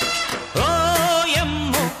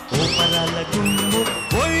ఓయమ్మో ఓపరాల గుమ్ము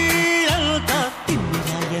ఒళ్ళంతా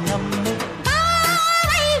తిమ్మిరాయనమ్ము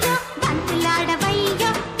బావయ్యో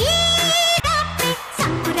బంతులాడవయ్యో ఈ రాత్రి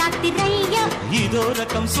సంకురాత్రి రయ్యో ఇదో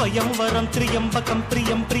రకం స్వయంవరం త్రియంబకం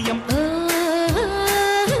ప్రియం ప్రియం.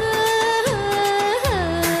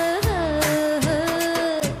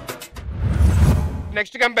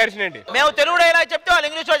 నెక్స్ట్ కంపారిజన్ ఏంటి? మేము తెలుగు డైలాగ్ చెప్తే వాళ్ళు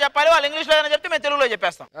ఇంగ్లీష్ లో చెప్పాలి, వాళ్ళు ఇంగ్లీష్ లో చెప్తే మేము తెలుగులో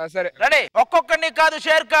చెప్పేస్తాం. సరే రెడీ? ఒక్కొక్కరిని కాదు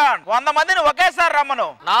షేర్ ఖాన్ 100 మందిని ఒకేసారి రమ్మను.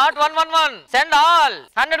 Not 111 send all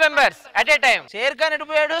 100 members at a time. Share Khan ఎటు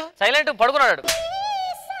పోయాడు? సైలెంట్ పడుకున్నాడు.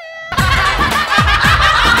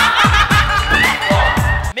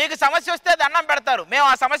 మీకు సమస్య వస్తే దండం పెడతారు, మేము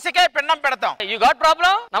ఆ సమస్యకే పిండం పెడతాం. You got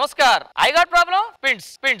problem? Namaskar. I got problem? Pins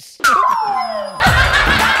pins.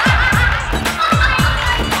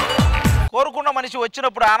 కోరుకున్న మనిషి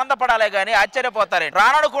వచ్చినప్పుడు ఆనందపడాలే గానీ ఆశ్చర్యపోతారే.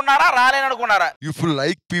 రాననుకున్నారా రాలేననుకున్నారా? If you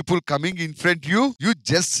like people coming in front you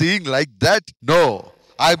just seeing like that? No.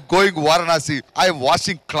 I'm going Varanasi. I'm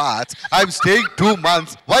washing clothes. I'm staying 2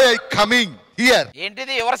 months. Why I coming here?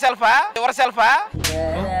 ఏంటిది your సెల్ఫా? Your సెల్ఫా?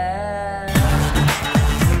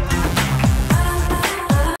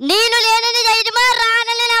 నేను లేనని ధైర్యమా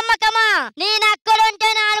రానని నమ్మకమా? నేను అక్కడుంటే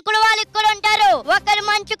నా అనుకుల వాళ్ళు ఇక్కడ ఉంటారు. ఒకరు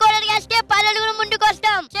మంచి కోడలు వేస్తే 10 అడుగులు ముందుకు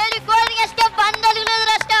వస్తాం, చెడు కోడలు వేస్తే 100 అడుగులు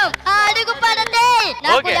ఎదురొస్తాం. ఆ అడుగు పడితే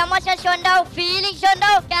నాకు ఎమోషన్స్ ఉండవు, ఫీలింగ్స్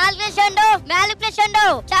ఉండవు, క్యాల్కులేషన్ ఉండవు, మ్యాలిక్యులేషన్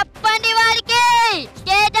ఉండవు. చెప్పండి వారికి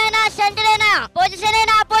స్టేట్ అయినా సెంటర్ అయినా పొజిషన్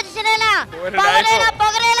అయినా అపోజిషన్ అయినా పవరైనా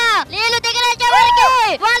పొగరైనా నీళ్లు దిగలేచే వారికి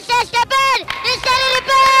one step history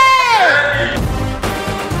repeat.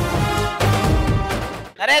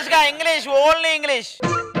 Naresh గా English, only English.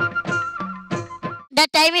 The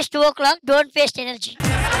time is 2 o'clock. Don't waste energy.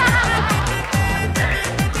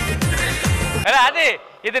 అరే అది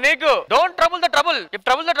ఇది నీకు. Don't trouble the trouble. If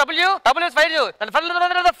trouble the trouble you, trouble is fire you. And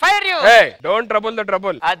fire you. Hey, don't trouble the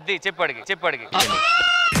trouble. అది చెప్పడికి.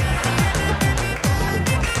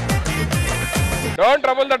 Don't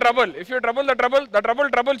trouble the trouble. If you trouble the trouble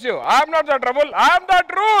troubles you. I am not the trouble. I am the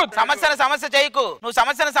truth. సమస్యను సమస్య చేయకు. నువ్వు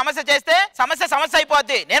సమస్యను సమస్య చేస్తే సమస్య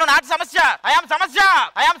అయిపోద్ది. నేను నాటి సమస్య. I am సమస్య.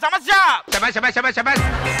 I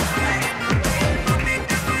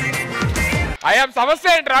am సమస్య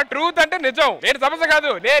ఏంట్రా? ట్రూత్ అంటే నిజం. నేను సమస్య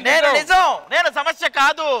కాదు. నేను నిజం. నేను సమస్య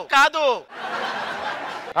కాదు.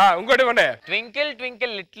 ఇంకోటి ఉన్నాయి. Twinkle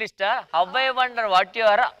twinkle little star how I wonder what you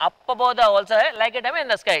are up above the also like a dime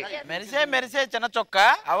in the sky. మెరిసే చిన్న చొక్క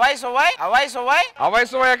అవాయ్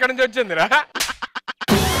సోవాయ్ ఎక్కడి నుంచి వచ్చిందిరా?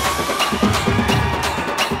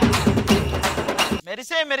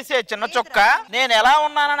 మెరిసే చిన్న చొక్క. నేను ఎలా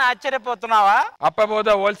ఉన్నానని ఆశ్చర్యపోతున్నావా? Up above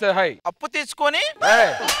the world say high. అప్పు తీసుకొని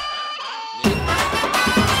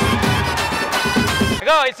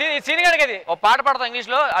సీన్ గడికి ఓ పాట పాడతావు ఇంగ్లీష్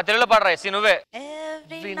లో, ఆ తెలుగులో పాడరా సీ నువ్వే.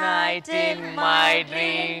 Every night in my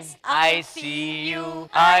dreams I see you,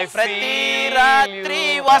 I ప్రతి రాత్రి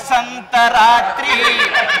వసంత రాత్రి.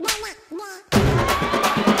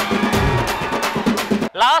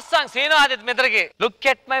 Last song scene Aadit మిత్రకి. Look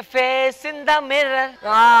at my face in the mirror,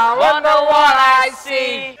 wonder what I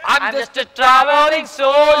see, I'm just a traveling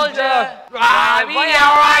soldier, we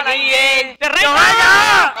are running.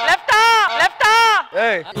 Left.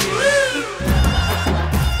 Hey.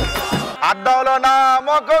 అద్దంలో నా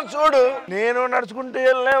ముఖం చూడు, నేను నడుచుకుంటూ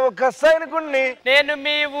వెళ్ళే ఒక సైనికుణ్ణి. నేను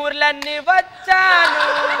మీ ఊర్లన్నీ వచ్చాను,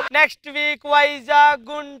 నెక్స్ట్ వీక్ వైజాగ్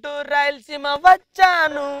గుంటూరు రాయలసీమ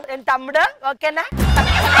వచ్చాను. ఏం తమ్ముడు ఓకేనా?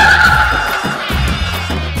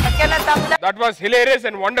 ఓకేనా తమ్ముడు? That was hilarious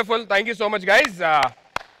and wonderful. Thank you so much guys.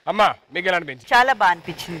 అమ్మా మీకు ఎలా అనిపించింది? చాలా బాగా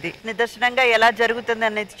అనిపించింది. నిదర్శనంగా ఎలా జరుగుతుంది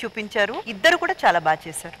అనేది చూపించారు. ఇద్దరు కూడా చాలా బాగా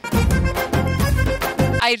చేశారు.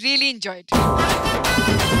 I really enjoyed.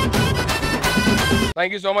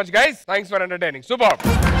 Thank you so much guys. Thanks for entertaining. Super.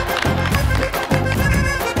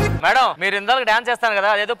 Madam మీరు ఇందాక డాన్స్ చేస్తాను కదా,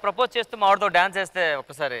 అదేదో ప్రపోజ్ చేస్తూ మా వాడితో డాన్స్ చేస్తే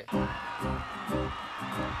ఒక్కసారి.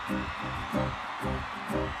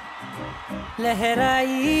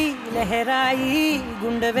 లహరాయి లహరాయి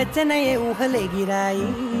గుండె వెచ్చనయే ఊహలే గిరాయి,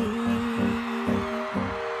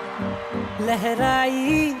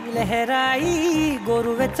 లహరాయి లహరాయి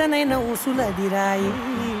గోరు వెచ్చనైన ఊసులదిరాయి.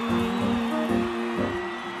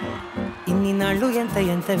 ఇన్ని నాళ్ళు ఎంత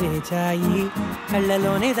ఎంత వేచాయి,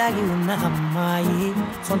 కళ్ళలోనే దాగి ఉన్న అమ్మాయి,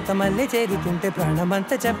 సొంత మల్లె చేరుతుంటే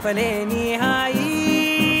ప్రాణమంతా చెప్పలేని హాయి.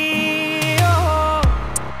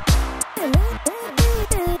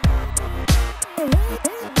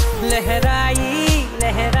 లహరాయి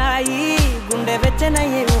లహరాయి గుండె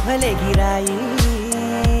వెచ్చనయ్యే ఊహలే గిరాయి,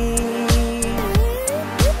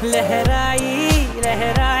 లహరాయి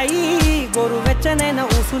లహరాయి గోరు వెచ్చనైన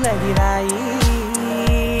ఊసులదిరాయి.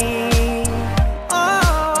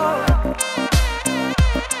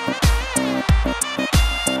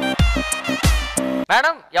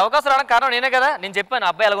 మేడం ఈ అవకాశం రావడం కారణం నేనే కదా. నేను చెప్పాను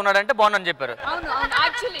అబ్బాయి ఎలాగున్నాడంటే బాగున్నాను చెప్పారు.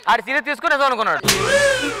 ఆడి సీరియస్ తీసుకుని ఏదో అనుకున్నాడు.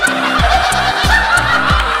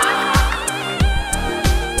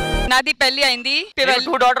 నాది పెళ్లి అయింది,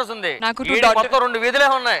 2 డాటర్స్ ఉంది. నాకు 2 వీడికి మొత్తం 2 వీధులే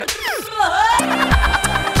ఉన్నాయి.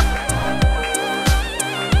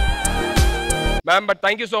 Ma'am but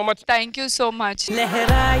thank you so much. Thank you so much.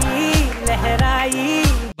 లహరాయి లహరాయి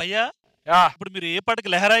భయ్యా ఇప్పుడు మీరు ఏ పాటకి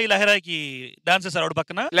లహరాయి లహరాయికి డాన్స్ చేస్తారు ఆవిడ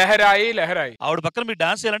పక్కన? లహరాయి లహరాయి ఆవిడ పక్కన మీరు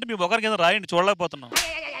డాన్స్ చేయాలంటే మీ ఒకరి కింద రాయండి, చూడలేకపోతున్నాం.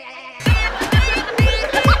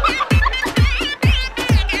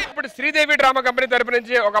 ఇప్పుడు శ్రీదేవి డ్రామా కంపెనీ తరపు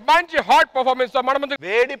నుంచి ఒక మంచి హాట్ పర్ఫార్మెన్స్ తో మన ముందు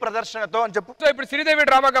వేడి ప్రదర్శనతో అని చెప్పు. సో ఇప్పుడు శ్రీదేవి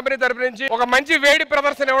డ్రామా కంపెనీ తరపు నుంచి ఒక మంచి వేడి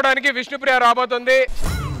ప్రదర్శన ఇవ్వడానికి విష్ణుప్రియ రాబోతుంది.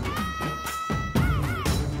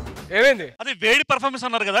 ఏమైంది? అది వేడి పర్ఫార్మెన్స్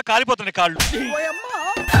అన్నారు కదా, కాలిపోతుంది కాళ్ళు.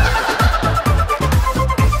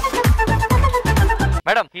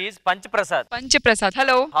 Madam he's Punch Prasad. Punch Prasad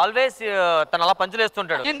hello. Always తను అలా పంచులు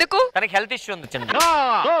వేస్తుంటాడు. ఎందుకు? తనకి హెల్త్ ఇష్యూ ఉంది చిన్న.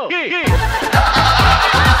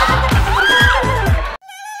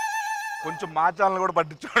 కొంచెం మా ఛానల్ కూడా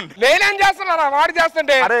పట్టించండి. నేనేం చేస్తున్నారా వాడు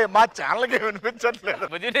చేస్తుంటే? అరే మా ఛానల్ కి వినిపించట్లేదు.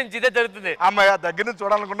 ఉదయం నుంచి ఇదే జరుగుతుంది. అమ్మాయి దగ్గర నుంచి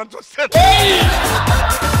చూడాలనుకున్నా చూస్తే.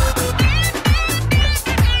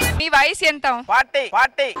 మీ వయసు ఎంత? 40.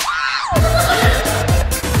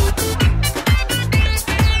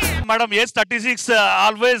 మేడం ఏజ్ 36,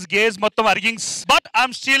 ఆల్వేస్ గేజ్ మొత్తం అర్గింగ్స్, బట్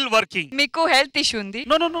ఐఎమ్ స్టిల్ వర్కింగ్. మీకు హెల్త్ ఇష్యూ ఉంది?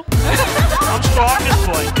 No no no, I'm strongest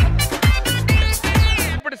bye.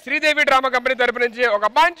 ఇప్పుడు శ్రీదేవి డ్రామా కంపెనీ తరపు నుంచి ఒక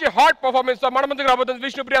మంచి హాట్ పర్ఫార్మెన్స్ తో మన ముందుకు రాబోతుంది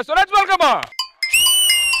విష్ణుప్రియ. So let's welcome.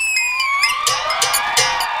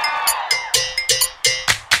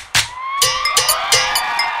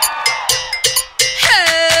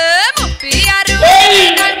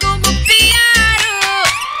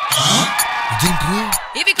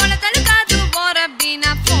 ఇవి కొలతలు కాదు బోరబ్బి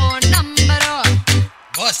నా ఫోన్ నంబరు.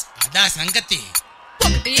 బాస్ అదా సంగతి.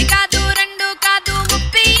 1 కాదు 2 కాదు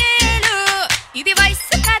 37. ఇది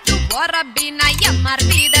వయసు కాదు బోరబ్బి నా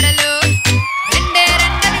ఎంఆర్పి ధరలు.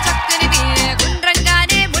 2 చక్కనివి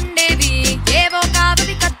గుండ్రంగానే ఉండేవి, ఏవో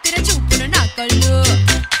కావవి కత్తిర చూపును నా కళ్ళు.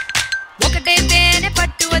 1 తేనె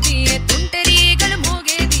పట్టు అది తుంటెరీగలు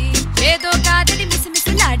మోగేది, ఏదో కాదని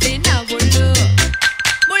మిసిమిసిలాడే నా ఒళ్ళు.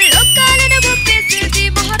 ముళ్ళొక్కాలను గుప్పేసేది,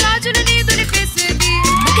 మహారాజులని దులిపేసేది,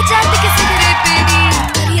 ముఖ జాతికి సిగరేపేది,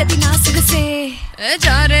 మరి అది నా సొగసే.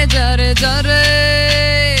 జారే జారే జారే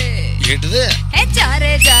ఏంటిదే?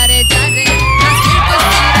 జారే జారే జారే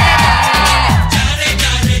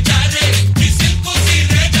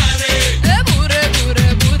బూరే బూరే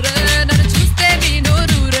బూరే నన్ను చూస్తే నీ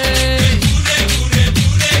నోరూరే.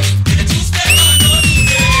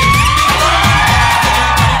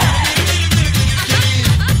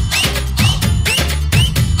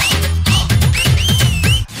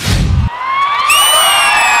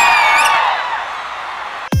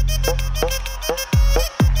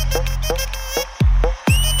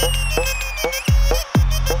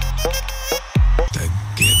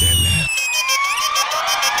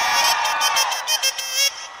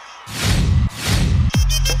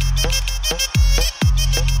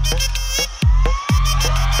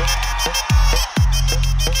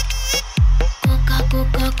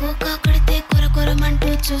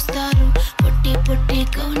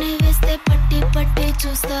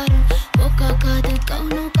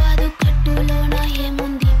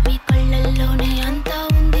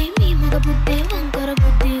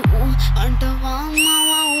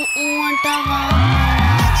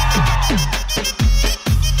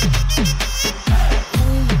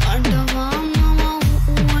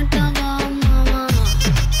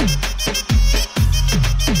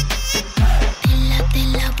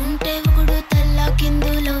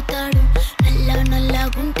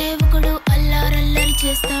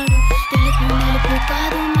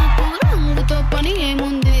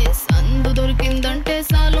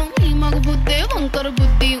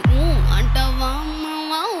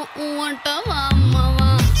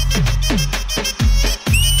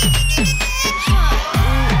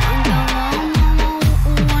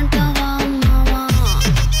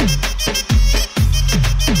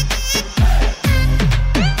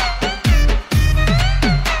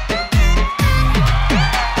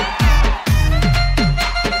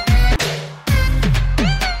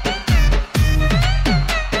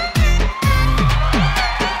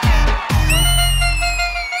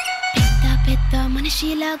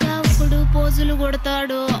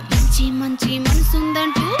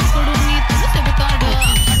 ఉందంటూ ఇప్పుడు నీతులు చెబుతాడు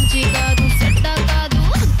మంచి కాదు చెడ్డ కాదు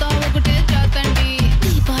అంతా ఒకటే జాతండి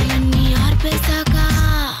దీపాలన్నీ ఆర్పేశాక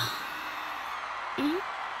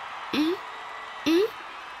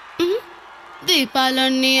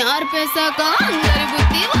దీపాలన్నీ ఆర్పేశాక అందరి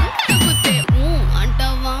బుద్ధి వంకర బుద్ధి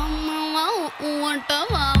అంటావా అమ్మవా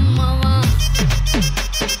అంటావా అమ్మవా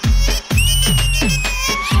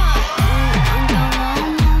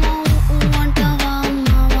అంటావా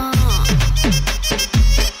అమ్మవా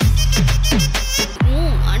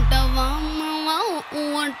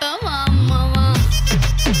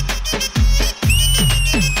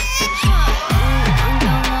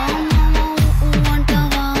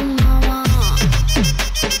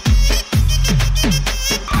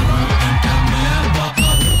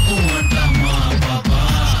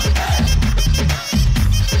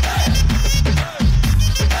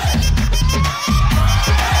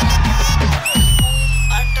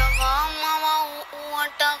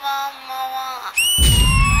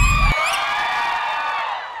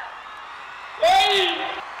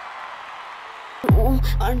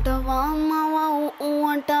అంటావా అమ్మవా అంటావా అమ్మవా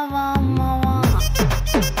అంటావా అమ్మవా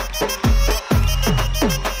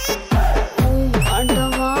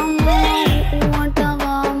అంటావా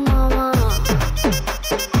అంటావా అమ్మవా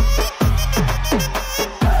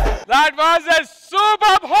That was a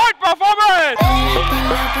superb hot performance.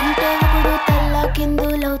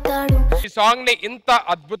 ఈ సాంగ్ ని ఇంత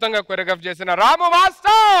అద్భుతంగా కొరియోగ్రాఫ్ చేసిన రాము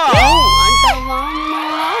మాస్టర్. అంటావా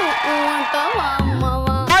అమ్మవా అంటావా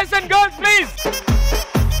అమ్మవా Boys and girls please.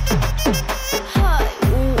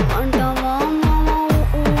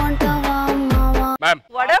 Ma'am.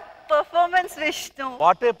 What a performance, Vishnu.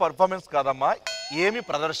 What a performance కాదమ్మా, ఏమి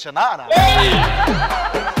ప్రదర్శన అనాలి.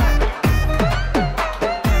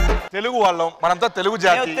 తెలుగు వాళ్ళం మనంతా, తెలుగు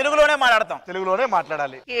జాతి, తెలుగులోనే మాట్లాడతాం, తెలుగులోనే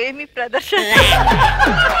మాట్లాడాలి. ఏమి ప్రదర్శన.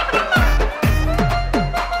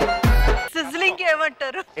 సిజ్లింగ్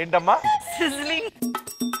ఏమంటారు? ఏంటమ్మా సిజ్లింగ్?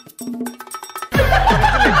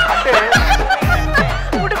 అంటే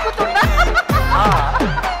ఉడుకుతుందా?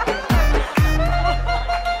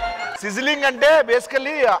 సిజిలింగ్ అంటే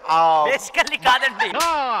బేసికల్లీ కాదండి,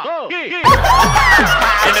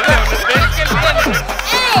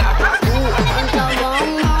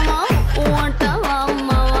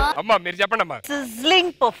 అమ్మా మీరు చెప్పండి అమ్మా.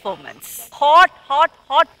 Sizzling performance. Hot hot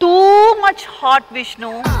hot, too much hot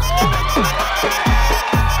Vishnu.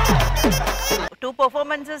 Two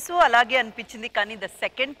performances అలాగే అనిపించింది, కానీ the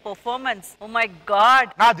second performance, oh my God,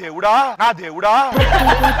 నా దేవుడా నా దేవుడా,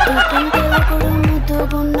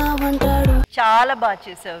 చాలా బాగా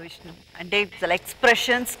చేసావు విష్ణు. అంటే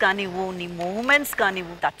ఎక్స్ప్రెషన్స్ కానివ్వు, నీ moments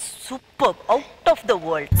కానివ్వు, that's super, out of the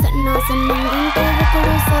world.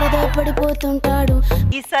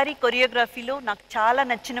 ఈసారి కొరియోగ్రఫీలో నాకు చాలా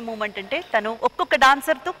నచ్చిన మూమెంట్ అంటే తను ఒక్కొక్క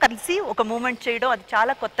డాన్సర్ తో కలిసి ఒక మూమెంట్ చేయడం, అది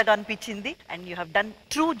చాలా కొత్తగా అనిపించింది. And you have done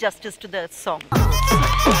true justice to the song.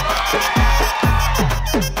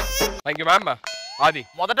 Thank you ma'am. ఆది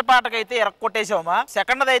మొదటి పాటకైతే ఎరక్కొట్టేసావమ్మా,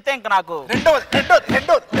 సెకండ్ అయితే ఇంకా నాకు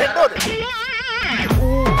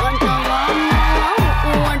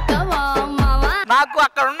నాకు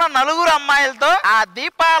అక్కడ ఉన్న నలుగురు అమ్మాయిలతో ఆ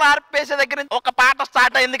దీపాలు ఆర్పేసే దగ్గర నుంచి ఒక పాట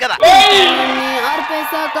స్టార్ట్ అయింది కదా,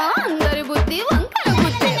 ఆర్పేశాక అందరి బుద్ధి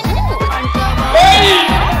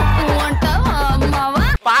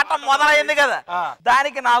పాట మొదలైంది కదా,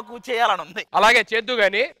 దానికి నాకు చేయాలని ఉంది. అలాగే చేద్దు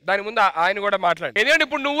గానీ దాని ముందు ఆయన కూడా మాట్లాడు. ఎందుకంటే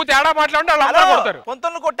ఇప్పుడు నువ్వు తేడా మాట్లాడుంటే వాళ్ళు అందరూ కొడతారు.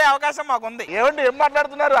 పొంతులు కొట్టే అవకాశం మాకుంది. ఏమండి ఏం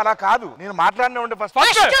మాట్లాడుతున్నారు? అలా కాదు, నేను మాట్లాడిన ఉండే ఫస్ట్.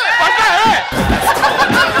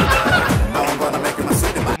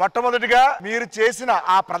 మొట్టమొదటిగా మీరు చేసిన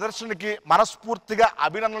ఆ ప్రదర్శనకి మనస్ఫూర్తిగా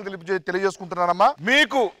అభినందనలు తెలియజేసుకుంటున్నానమ్మా.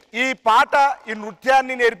 మీకు ఈ పాట, ఈ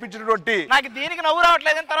నృత్యాన్ని నేర్పించినటువంటి, నాకు దీనికి నవ్వు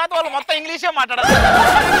రావట్లేదు, తర్వాత వాళ్ళు మొత్తం ఇంగ్లీషే మాట్లాడారు.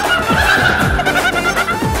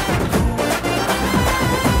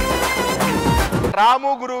 రాము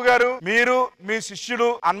గురువు గారు, మీరు మీ శిష్యులు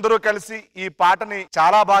అందరూ కలిసి ఈ పాటని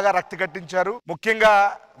చాలా బాగా రక్తి కట్టించారు. ముఖ్యంగా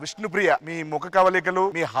విష్ణుప్రియ, మీ ముఖ కవలికలు,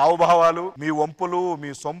 మీ హావభావాలు, మీ వంపులు,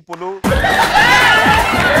 మీ సొంపులు,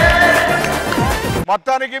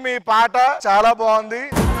 మొత్తానికి మీ పాట చాలా బాగుంది.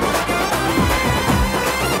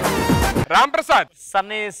 Ram Prasad,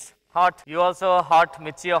 sun is hot, you also hot,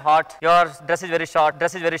 మిర్చి hot, your dress is very short,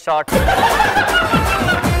 dress is very short.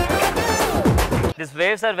 These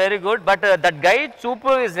waves are very good, but that guy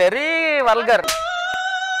Chupu is very vulgar.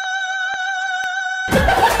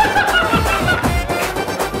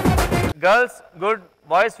 Girls, good.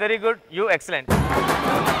 Boys, very good. You, excellent.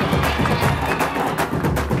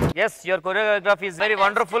 Yes, your choreography is very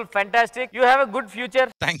wonderful, fantastic. You have a good future.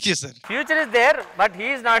 Thank you, sir. Future is there, but he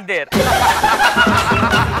is not there.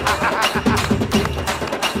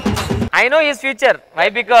 I know his future. Why?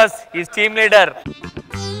 Because he's team leader.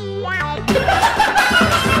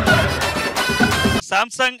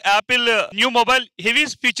 Samsung, Apple, new mobile, heavy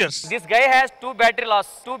features. This guy has 2 battery loss.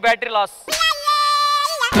 2 battery loss.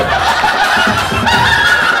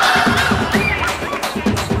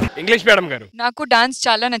 English madam గారు. నాకు dance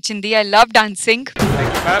చాలా నచ్చింది. I love dancing.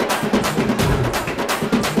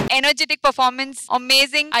 Energetic performance,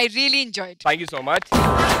 amazing. I really enjoyed. Thank you so much.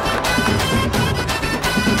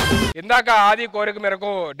 ఇందాక ఆది కోరిక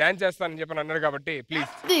మేరకు dance చేస్తానని చెప్పి అన్నారు కాబట్టి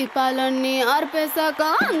ప్లీజ్. దీపాలన్నీ ఆర్పేశాక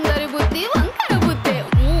అందరి బుద్ధి వంకర బుద్ధి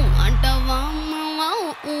అంటావా అమ్మవా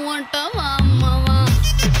అంటావా అమ్మవా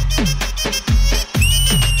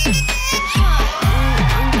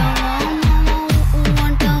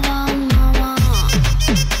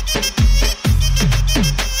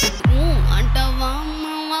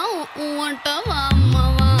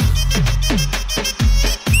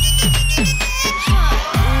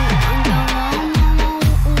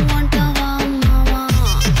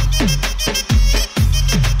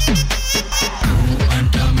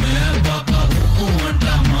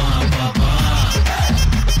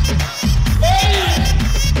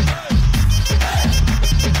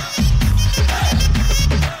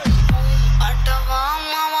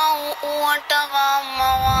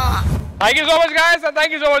Thank you so much, guys, and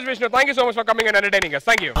thank you so much, Vishnu. Thank you so much for coming and entertaining us.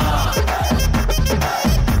 Thank you.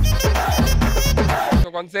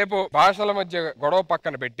 కొంతసేపు భాషల మధ్య గొడవ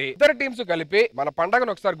పక్కన పెట్టి ఇద్దరు టీమ్స్ కలిపి మన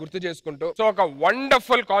పండగను ఒకసారి గుర్తు చేసుకుంటూ సో ఒక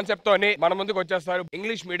వండర్ఫుల్ కాన్సెప్ట్ తోని మన ముందుకు వచ్చేస్తారు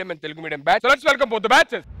English medium and Telugu medium batch. Let's welcome both the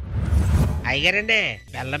batches. అయ్యారండి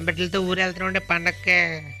బెల్లం బిడ్డలతో ఊరు వెళ్తున్నాండి పండగకి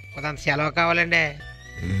కొంత సెలవు కావాలండి.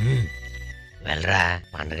 వెళ్ళరా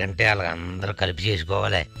పండగంటే వాళ్ళందరూ కలిపి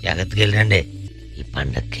చేసుకోవాలి. జగత్తుకి వెళ్ళండి. ఈ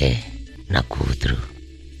పండగకి నా కూతురు,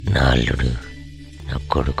 నా అల్లుడు, నా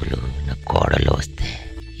కొడుకులు, నా కోడలు వస్తే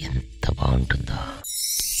ఎంత బాగుంటుందో.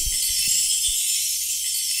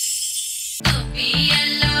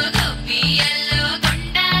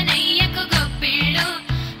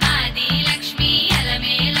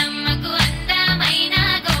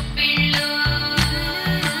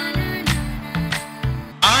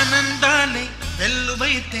 ఆనందాలే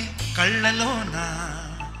వెల్లువైతే కళ్ళలోన,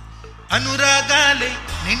 అనురాగాలే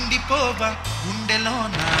నిండిపోవ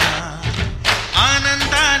గుండెలోన.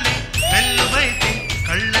 ఆనందాలే వెల్లువైతే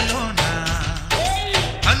కళ్ళలోన,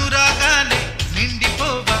 అనురాగాలే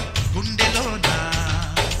నిండిపోవ గుండెలోన.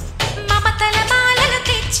 మమతల మాలలు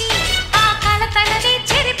తెచ్చి ఆ కలతలని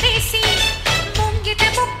చెరిపేసి ముంగిట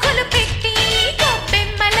ముక్కులు పెట్టి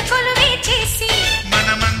గొప్పెమ్మల కొలువే చేసి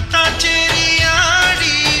మనమంతా చేరి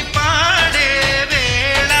ఆడి పాడే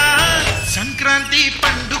వేళ సంక్రాంతి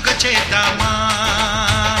పండుగ చేద్దామా,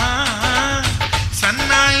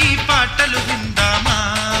 సన్నాయి పాటలు విందామా.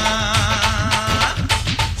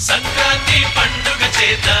 సంక్రాంతి పండుగ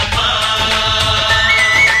చేద్దామా,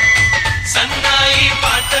 సన్నాయి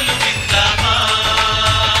పాటలు విందామా.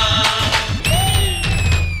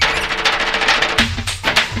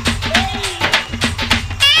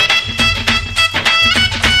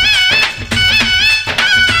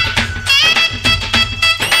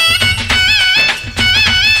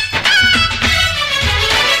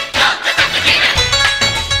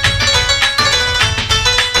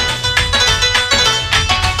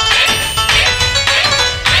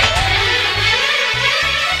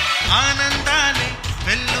 ఆనందాలే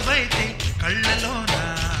వెల్లువైతే కళ్ళలోన,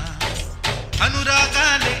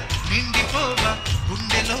 అనురాగాలే నిండిపోవ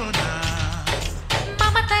గుండెలోన.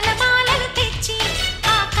 మమతల మాలలు తెచ్చి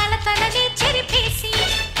ఆ కలతలని చెరిపేసి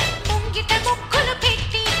ముంగిట ముక్కులు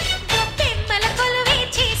పెట్టి గొప్పెమ్మల కొలువే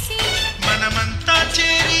చేసి మనమంతా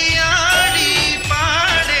చేరి ఆడి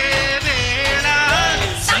పాడే వేళ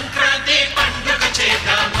సంక్రాంతి పండుగ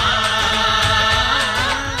చేద్దామా,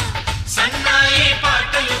 సన్నాయి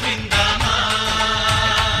పాటలు విందామా.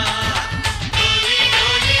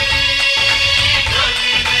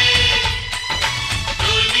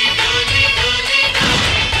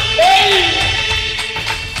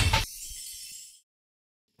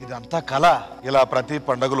 ఇదంతా కళ. ఇలా ప్రతి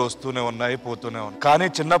పండుగలు వస్తూనే ఉన్నాయి, పోతూనే ఉన్నాయి. కానీ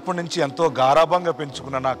చిన్నప్పటి నుంచి ఎంతో గారాభంగా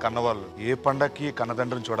పెంచుకున్న నా కన్నవాళ్ళు ఏ పండగకి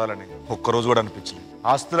కన్నతండ్రిని చూడాలని ఒక్కరోజు కూడా అనిపించలేదు.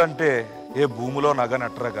 ఆస్తులంటే ఏ భూమిలో నగ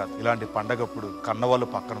నట్టరా కాదు, ఇలాంటి పండగప్పుడు కన్నవాళ్ళు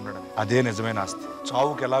పక్కన ఉండడం అదే నిజమైన ఆస్తి.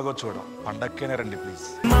 చావుకి ఎలాగో చూడం, పండగకేనే రండి ప్లీజ్.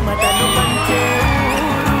 మమతలు పంచే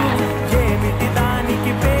ఏమిటి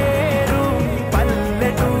దానికి పేరు,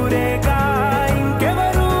 పల్లెటూరేగా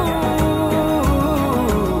ఇంకెవరు.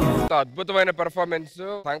 అద్భుతమైన పెర్ఫార్మెన్స్.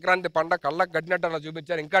 సంక్రాంతి పండగ కళ్ళకు కట్టినట్టు అలా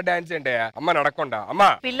చూపించారు. ఇంకా డాన్స్ ఏంటి అమ్మ నడకుండా? అమ్మా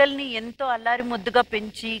పిల్లల్ని ఎంతో అల్లారి ముద్దుగా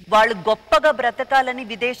పెంచి వాళ్ళు గొప్పగా బ్రతకాలని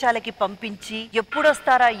విదేశాలకి పంపించి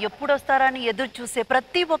ఎప్పుడొస్తారా అని ఎదురు చూసే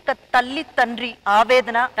ప్రతి ఒక్క తల్లి తండ్రి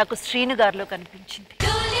ఆవేదన నాకు శ్రీను గారిలో కనిపించింది.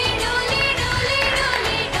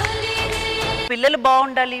 పిల్లలు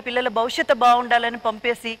బాగుండాలి, పిల్లల భవిష్యత్తు బాగుండాలని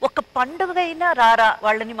పంపేసి ఒక పండుగ అయినా రారా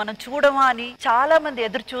వాళ్ళని మనం చూడమా అని చాలా మంది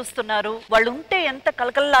ఎదురు చూస్తున్నారు. వాళ్ళు ఉంటే ఎంత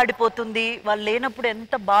కలకల్లాడిపోతుంది, వాళ్ళు లేనప్పుడు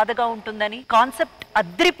ఎంత బాధగా ఉంటుందని concept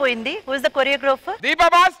అద్రిపోయింది. Who is the choreographer? Deepa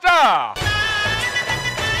master.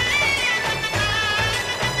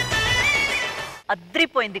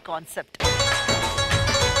 అద్రిపోయింది concept.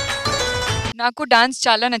 నాకు డాన్స్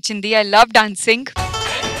చాలా నచ్చింది. I love dancing.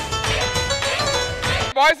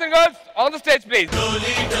 Boys and girls on the stage please.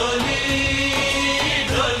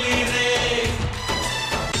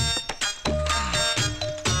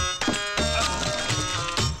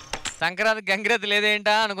 Sankranti గంగిరెద్దు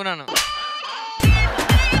లేదేంటా అనుకున్నాను.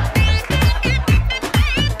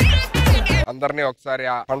 అందరినీ ఒకసారి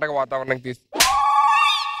ఆ పండగ వాతావరణం తీసి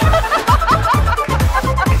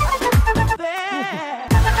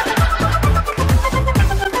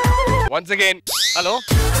once again హలో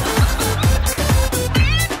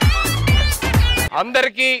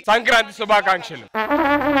అందరికీ సంక్రాంతి శుభాకాంక్షలు.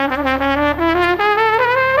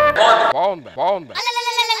 బాగుందా?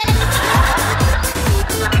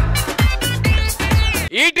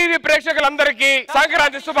 ఈటీవీ ప్రేక్షకులందరికీ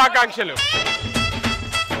సంక్రాంతి శుభాకాంక్షలు.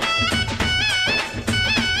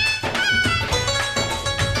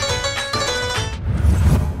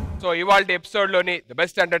 సో ఇవాళ ఎపిసోడ్ లోని ది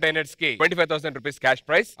బెస్ట్ ఎంటర్టైనర్స్ కి 25,000 రూపీస్ క్యాష్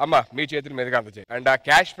ప్రైజ్ అమ్మ మీ చేతుల మీదుగా అందజేయండి. అండ్ ఆ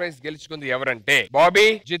క్యాష్ ప్రైజ్ గెలుచుకుంది ఎవరంటే బాబీ,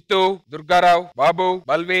 జిత్తు, దుర్గారావు, బాబు,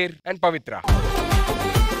 Balveer and Pavitra.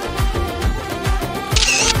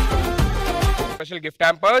 Special gift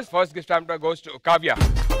hampers. First gift hamper goes to Kavya.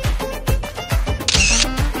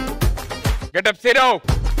 Getup Srinu,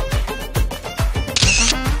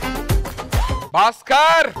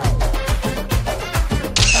 Bhaskar,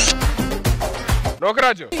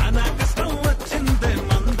 Nokaraju,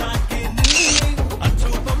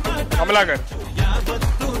 కమలా గారు,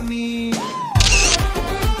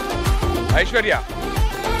 ఐశ్వర్య,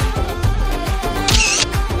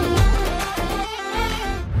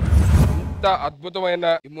 ఇంత అద్భుతమైన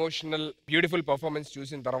ఇమోషనల్ బ్యూటిఫుల్ పర్ఫార్మెన్స్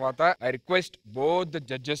చూసిన తర్వాత I request both the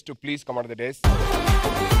judges to please come on the days.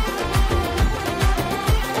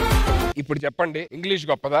 ఇప్పుడు చెప్పండి, ఇంగ్లీష్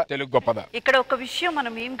గొప్పదా తెలుగు గొప్పదా? ఇక్కడ ఒక విషయం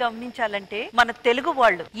మనం ఏం గమనించాలంటే, మన తెలుగు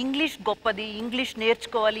వాళ్ళు ఇంగ్లీష్ గొప్పది, ఇంగ్లీష్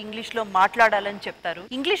నేర్చుకోవాలి, ఇంగ్లీష్ లో మాట్లాడాలని చెప్తారు.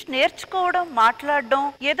 ఇంగ్లీష్ నేర్చుకోవడం, మాట్లాడడం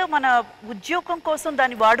ఏదో మన ఉద్యోగం కోసం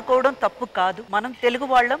దాన్ని వాడుకోవడం తప్పు కాదు. మనం తెలుగు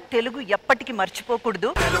వాళ్ళం, తెలుగు ఎప్పటికీ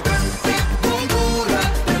మర్చిపోకూడదు.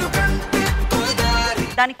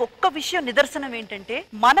 దానికి ఒక్క విషయం నిదర్శనం ఏంటంటే,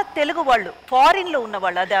 మన తెలుగు వాళ్ళు ఫారిన్ లో ఉన్న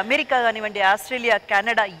వాళ్ళు, అది అమెరికా కానివ్వండి, ఆస్ట్రేలియా,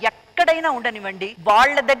 కెనడా, ఎక్కడైనా ఉండనివ్వండి,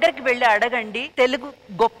 వాళ్ళ దగ్గరికి వెళ్ళి అడగండి, తెలుగు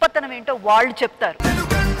గొప్పతనం ఏంటో వాళ్ళు చెప్తారు.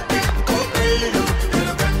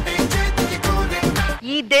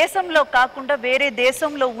 ఈ దేశంలో కాకుండా వేరే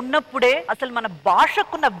దేశంలో ఉన్నప్పుడే అసలు మన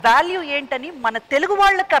భాషకున్న వాల్యూ ఏంటని మన తెలుగు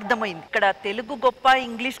వాళ్ళకి అర్థమైంది. ఇక్కడ తెలుగు గొప్ప,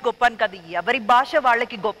 ఇంగ్లీష్ గొప్ప అని కాదు, ఎవరి భాష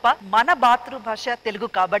వాళ్ళకి గొప్ప. మన మాతృభాష తెలుగు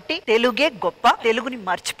కాబట్టి తెలుగే గొప్ప. తెలుగుని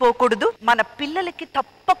మర్చిపోకూడదు. మన పిల్లలకి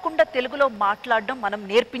తప్పకుండా తెలుగులో మాట్లాడడం మనం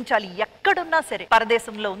నేర్పించాలి. ఎక్కడున్నా సరే,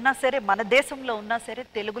 పరదేశంలో ఉన్నా సరే, మన దేశంలో ఉన్నా సరే,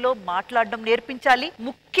 తెలుగులో మాట్లాడడం నేర్పించాలి.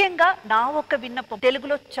 ముఖ్యంగా నా ఒక విన్నపం,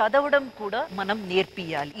 తెలుగులో చదవడం కూడా మనం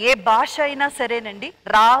నేర్పియాలి. ఏ భాష అయినా సరేనండి,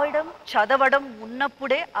 రాయడం, చదవడం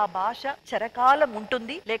ఉన్నప్పుడే ఆ భాష చిరకాలం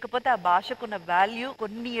ఉంటుంది. లేకపోతే ఆ భాషకున్న వాల్యూ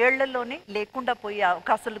కొన్ని ఏళ్లలోనే లేకుండా పోయే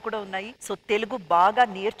అవకాశాలు కూడా ఉన్నాయి. సో తెలుగు బాగా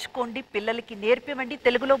నేర్చుకోండి, పిల్లలకి నేర్పివ్వండి,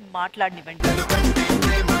 తెలుగులో మాట్లాడనివ్వండి.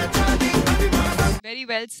 Very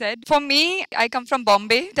well said. For me, I come from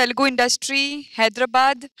Bombay. Telugu industry,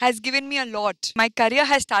 Hyderabad has given me a lot. My career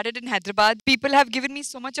has started in Hyderabad. People have given me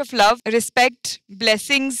so much of love, respect,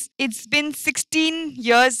 blessings. It's been 16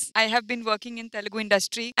 years I have been working in Telugu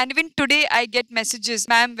industry. And even today I get messages,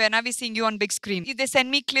 ma'am, when are we seeing you on big screen? They send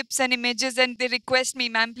me clips and images and they request me,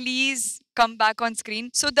 ma'am, please come back on screen.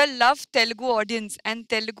 So the love Telugu audience and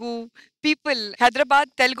Telugu people, Hyderabad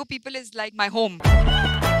Telugu people is like my home.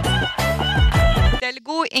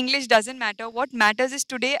 Telugu, English doesn't matter. What matters is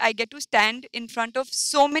today I get to stand in front of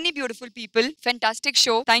so many beautiful people. Fantastic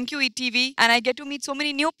show. Thank you, ETV. And I get to meet so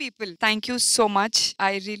many new people. Thank you so much.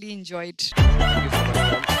 I really enjoyed.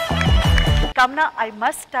 Kamna, I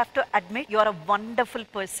must have to admit, you are a wonderful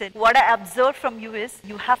person. What I observed from you is,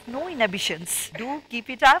 you have no inhibitions. Do keep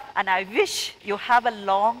it up, and I wish you have a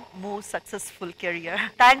long, more successful career.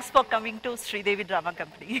 Thanks for coming to Sridevi Drama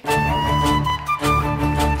Company.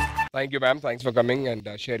 Thank you ma'am, thanks for coming and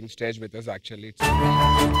sharing stage with us actually.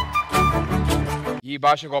 ఈ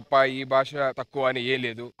భాష గొప్ప, ఈ భాష తక్కువ అని ఏ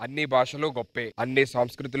లేదు. అన్ని భాషలు గొప్పే, అన్ని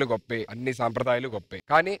సంస్కృతులు గొప్పే, అన్ని సాంప్రదాయాలు గొప్పే.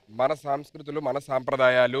 కానీ మన సంస్కృతులు, మన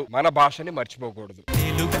సాంప్రదాయాలు, మన భాషని మర్చిపోకూడదు.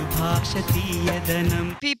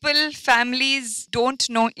 People, families don't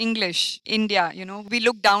know English. India, we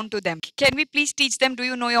look down to them. Can we please teach them, do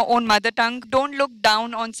you know your own mother tongue? Don't look down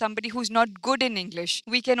on somebody who's not good in English.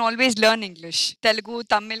 We can always learn English. Telugu,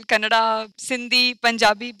 Tamil, Kannada, Sindhi,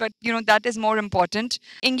 Punjabi, but that is more important.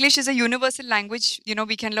 English is a universal language,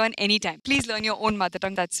 we can learn anytime. Please learn your own mother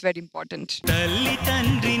tongue, that's very important.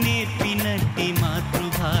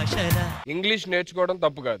 English నేర్చుకోవడం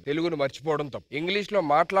తప్పు కాదు, తెలుగును మర్చిపోవడం తప్పు. English లో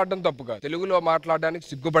మాట్లాడడం తప్పు కాదు, తెలుగులో మాట్లాడడానికి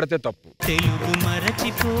సిగ్గుపడితే తప్పు. తెలుగు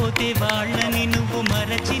మరచిపోతే వాళ్ళని నువ్వు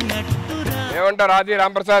మరచినట్టురా. ఏమంటారు ఆది,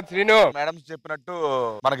 రాంప్రసాద్, శ్రీను? మేడం చెప్పినట్టు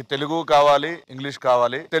మనకి తెలుగు కావాలి, ఇంగ్లీష్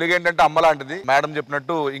కావాలి. తెలుగు ఏంటంటే అమ్మ లాంటిది. మేడం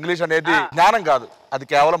చెప్పినట్టు ఇంగ్లీష్ అనేది జ్ఞానం కాదు, అది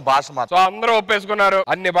కేవలం భాష మాత్రం. సో అందరూ ఒప్పేసుకున్నారు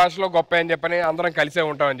అన్ని భాషలో గొప్ప అని చెప్పని, అందరం కలిసే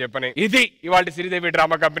ఉంటామని చెప్పని. ఇది ఇవాళ Sridevi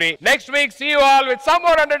drama company. Next week see you all with some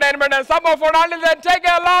more entertainment and some more fun. Until then, take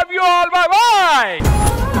care, love you all, bye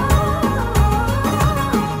bye.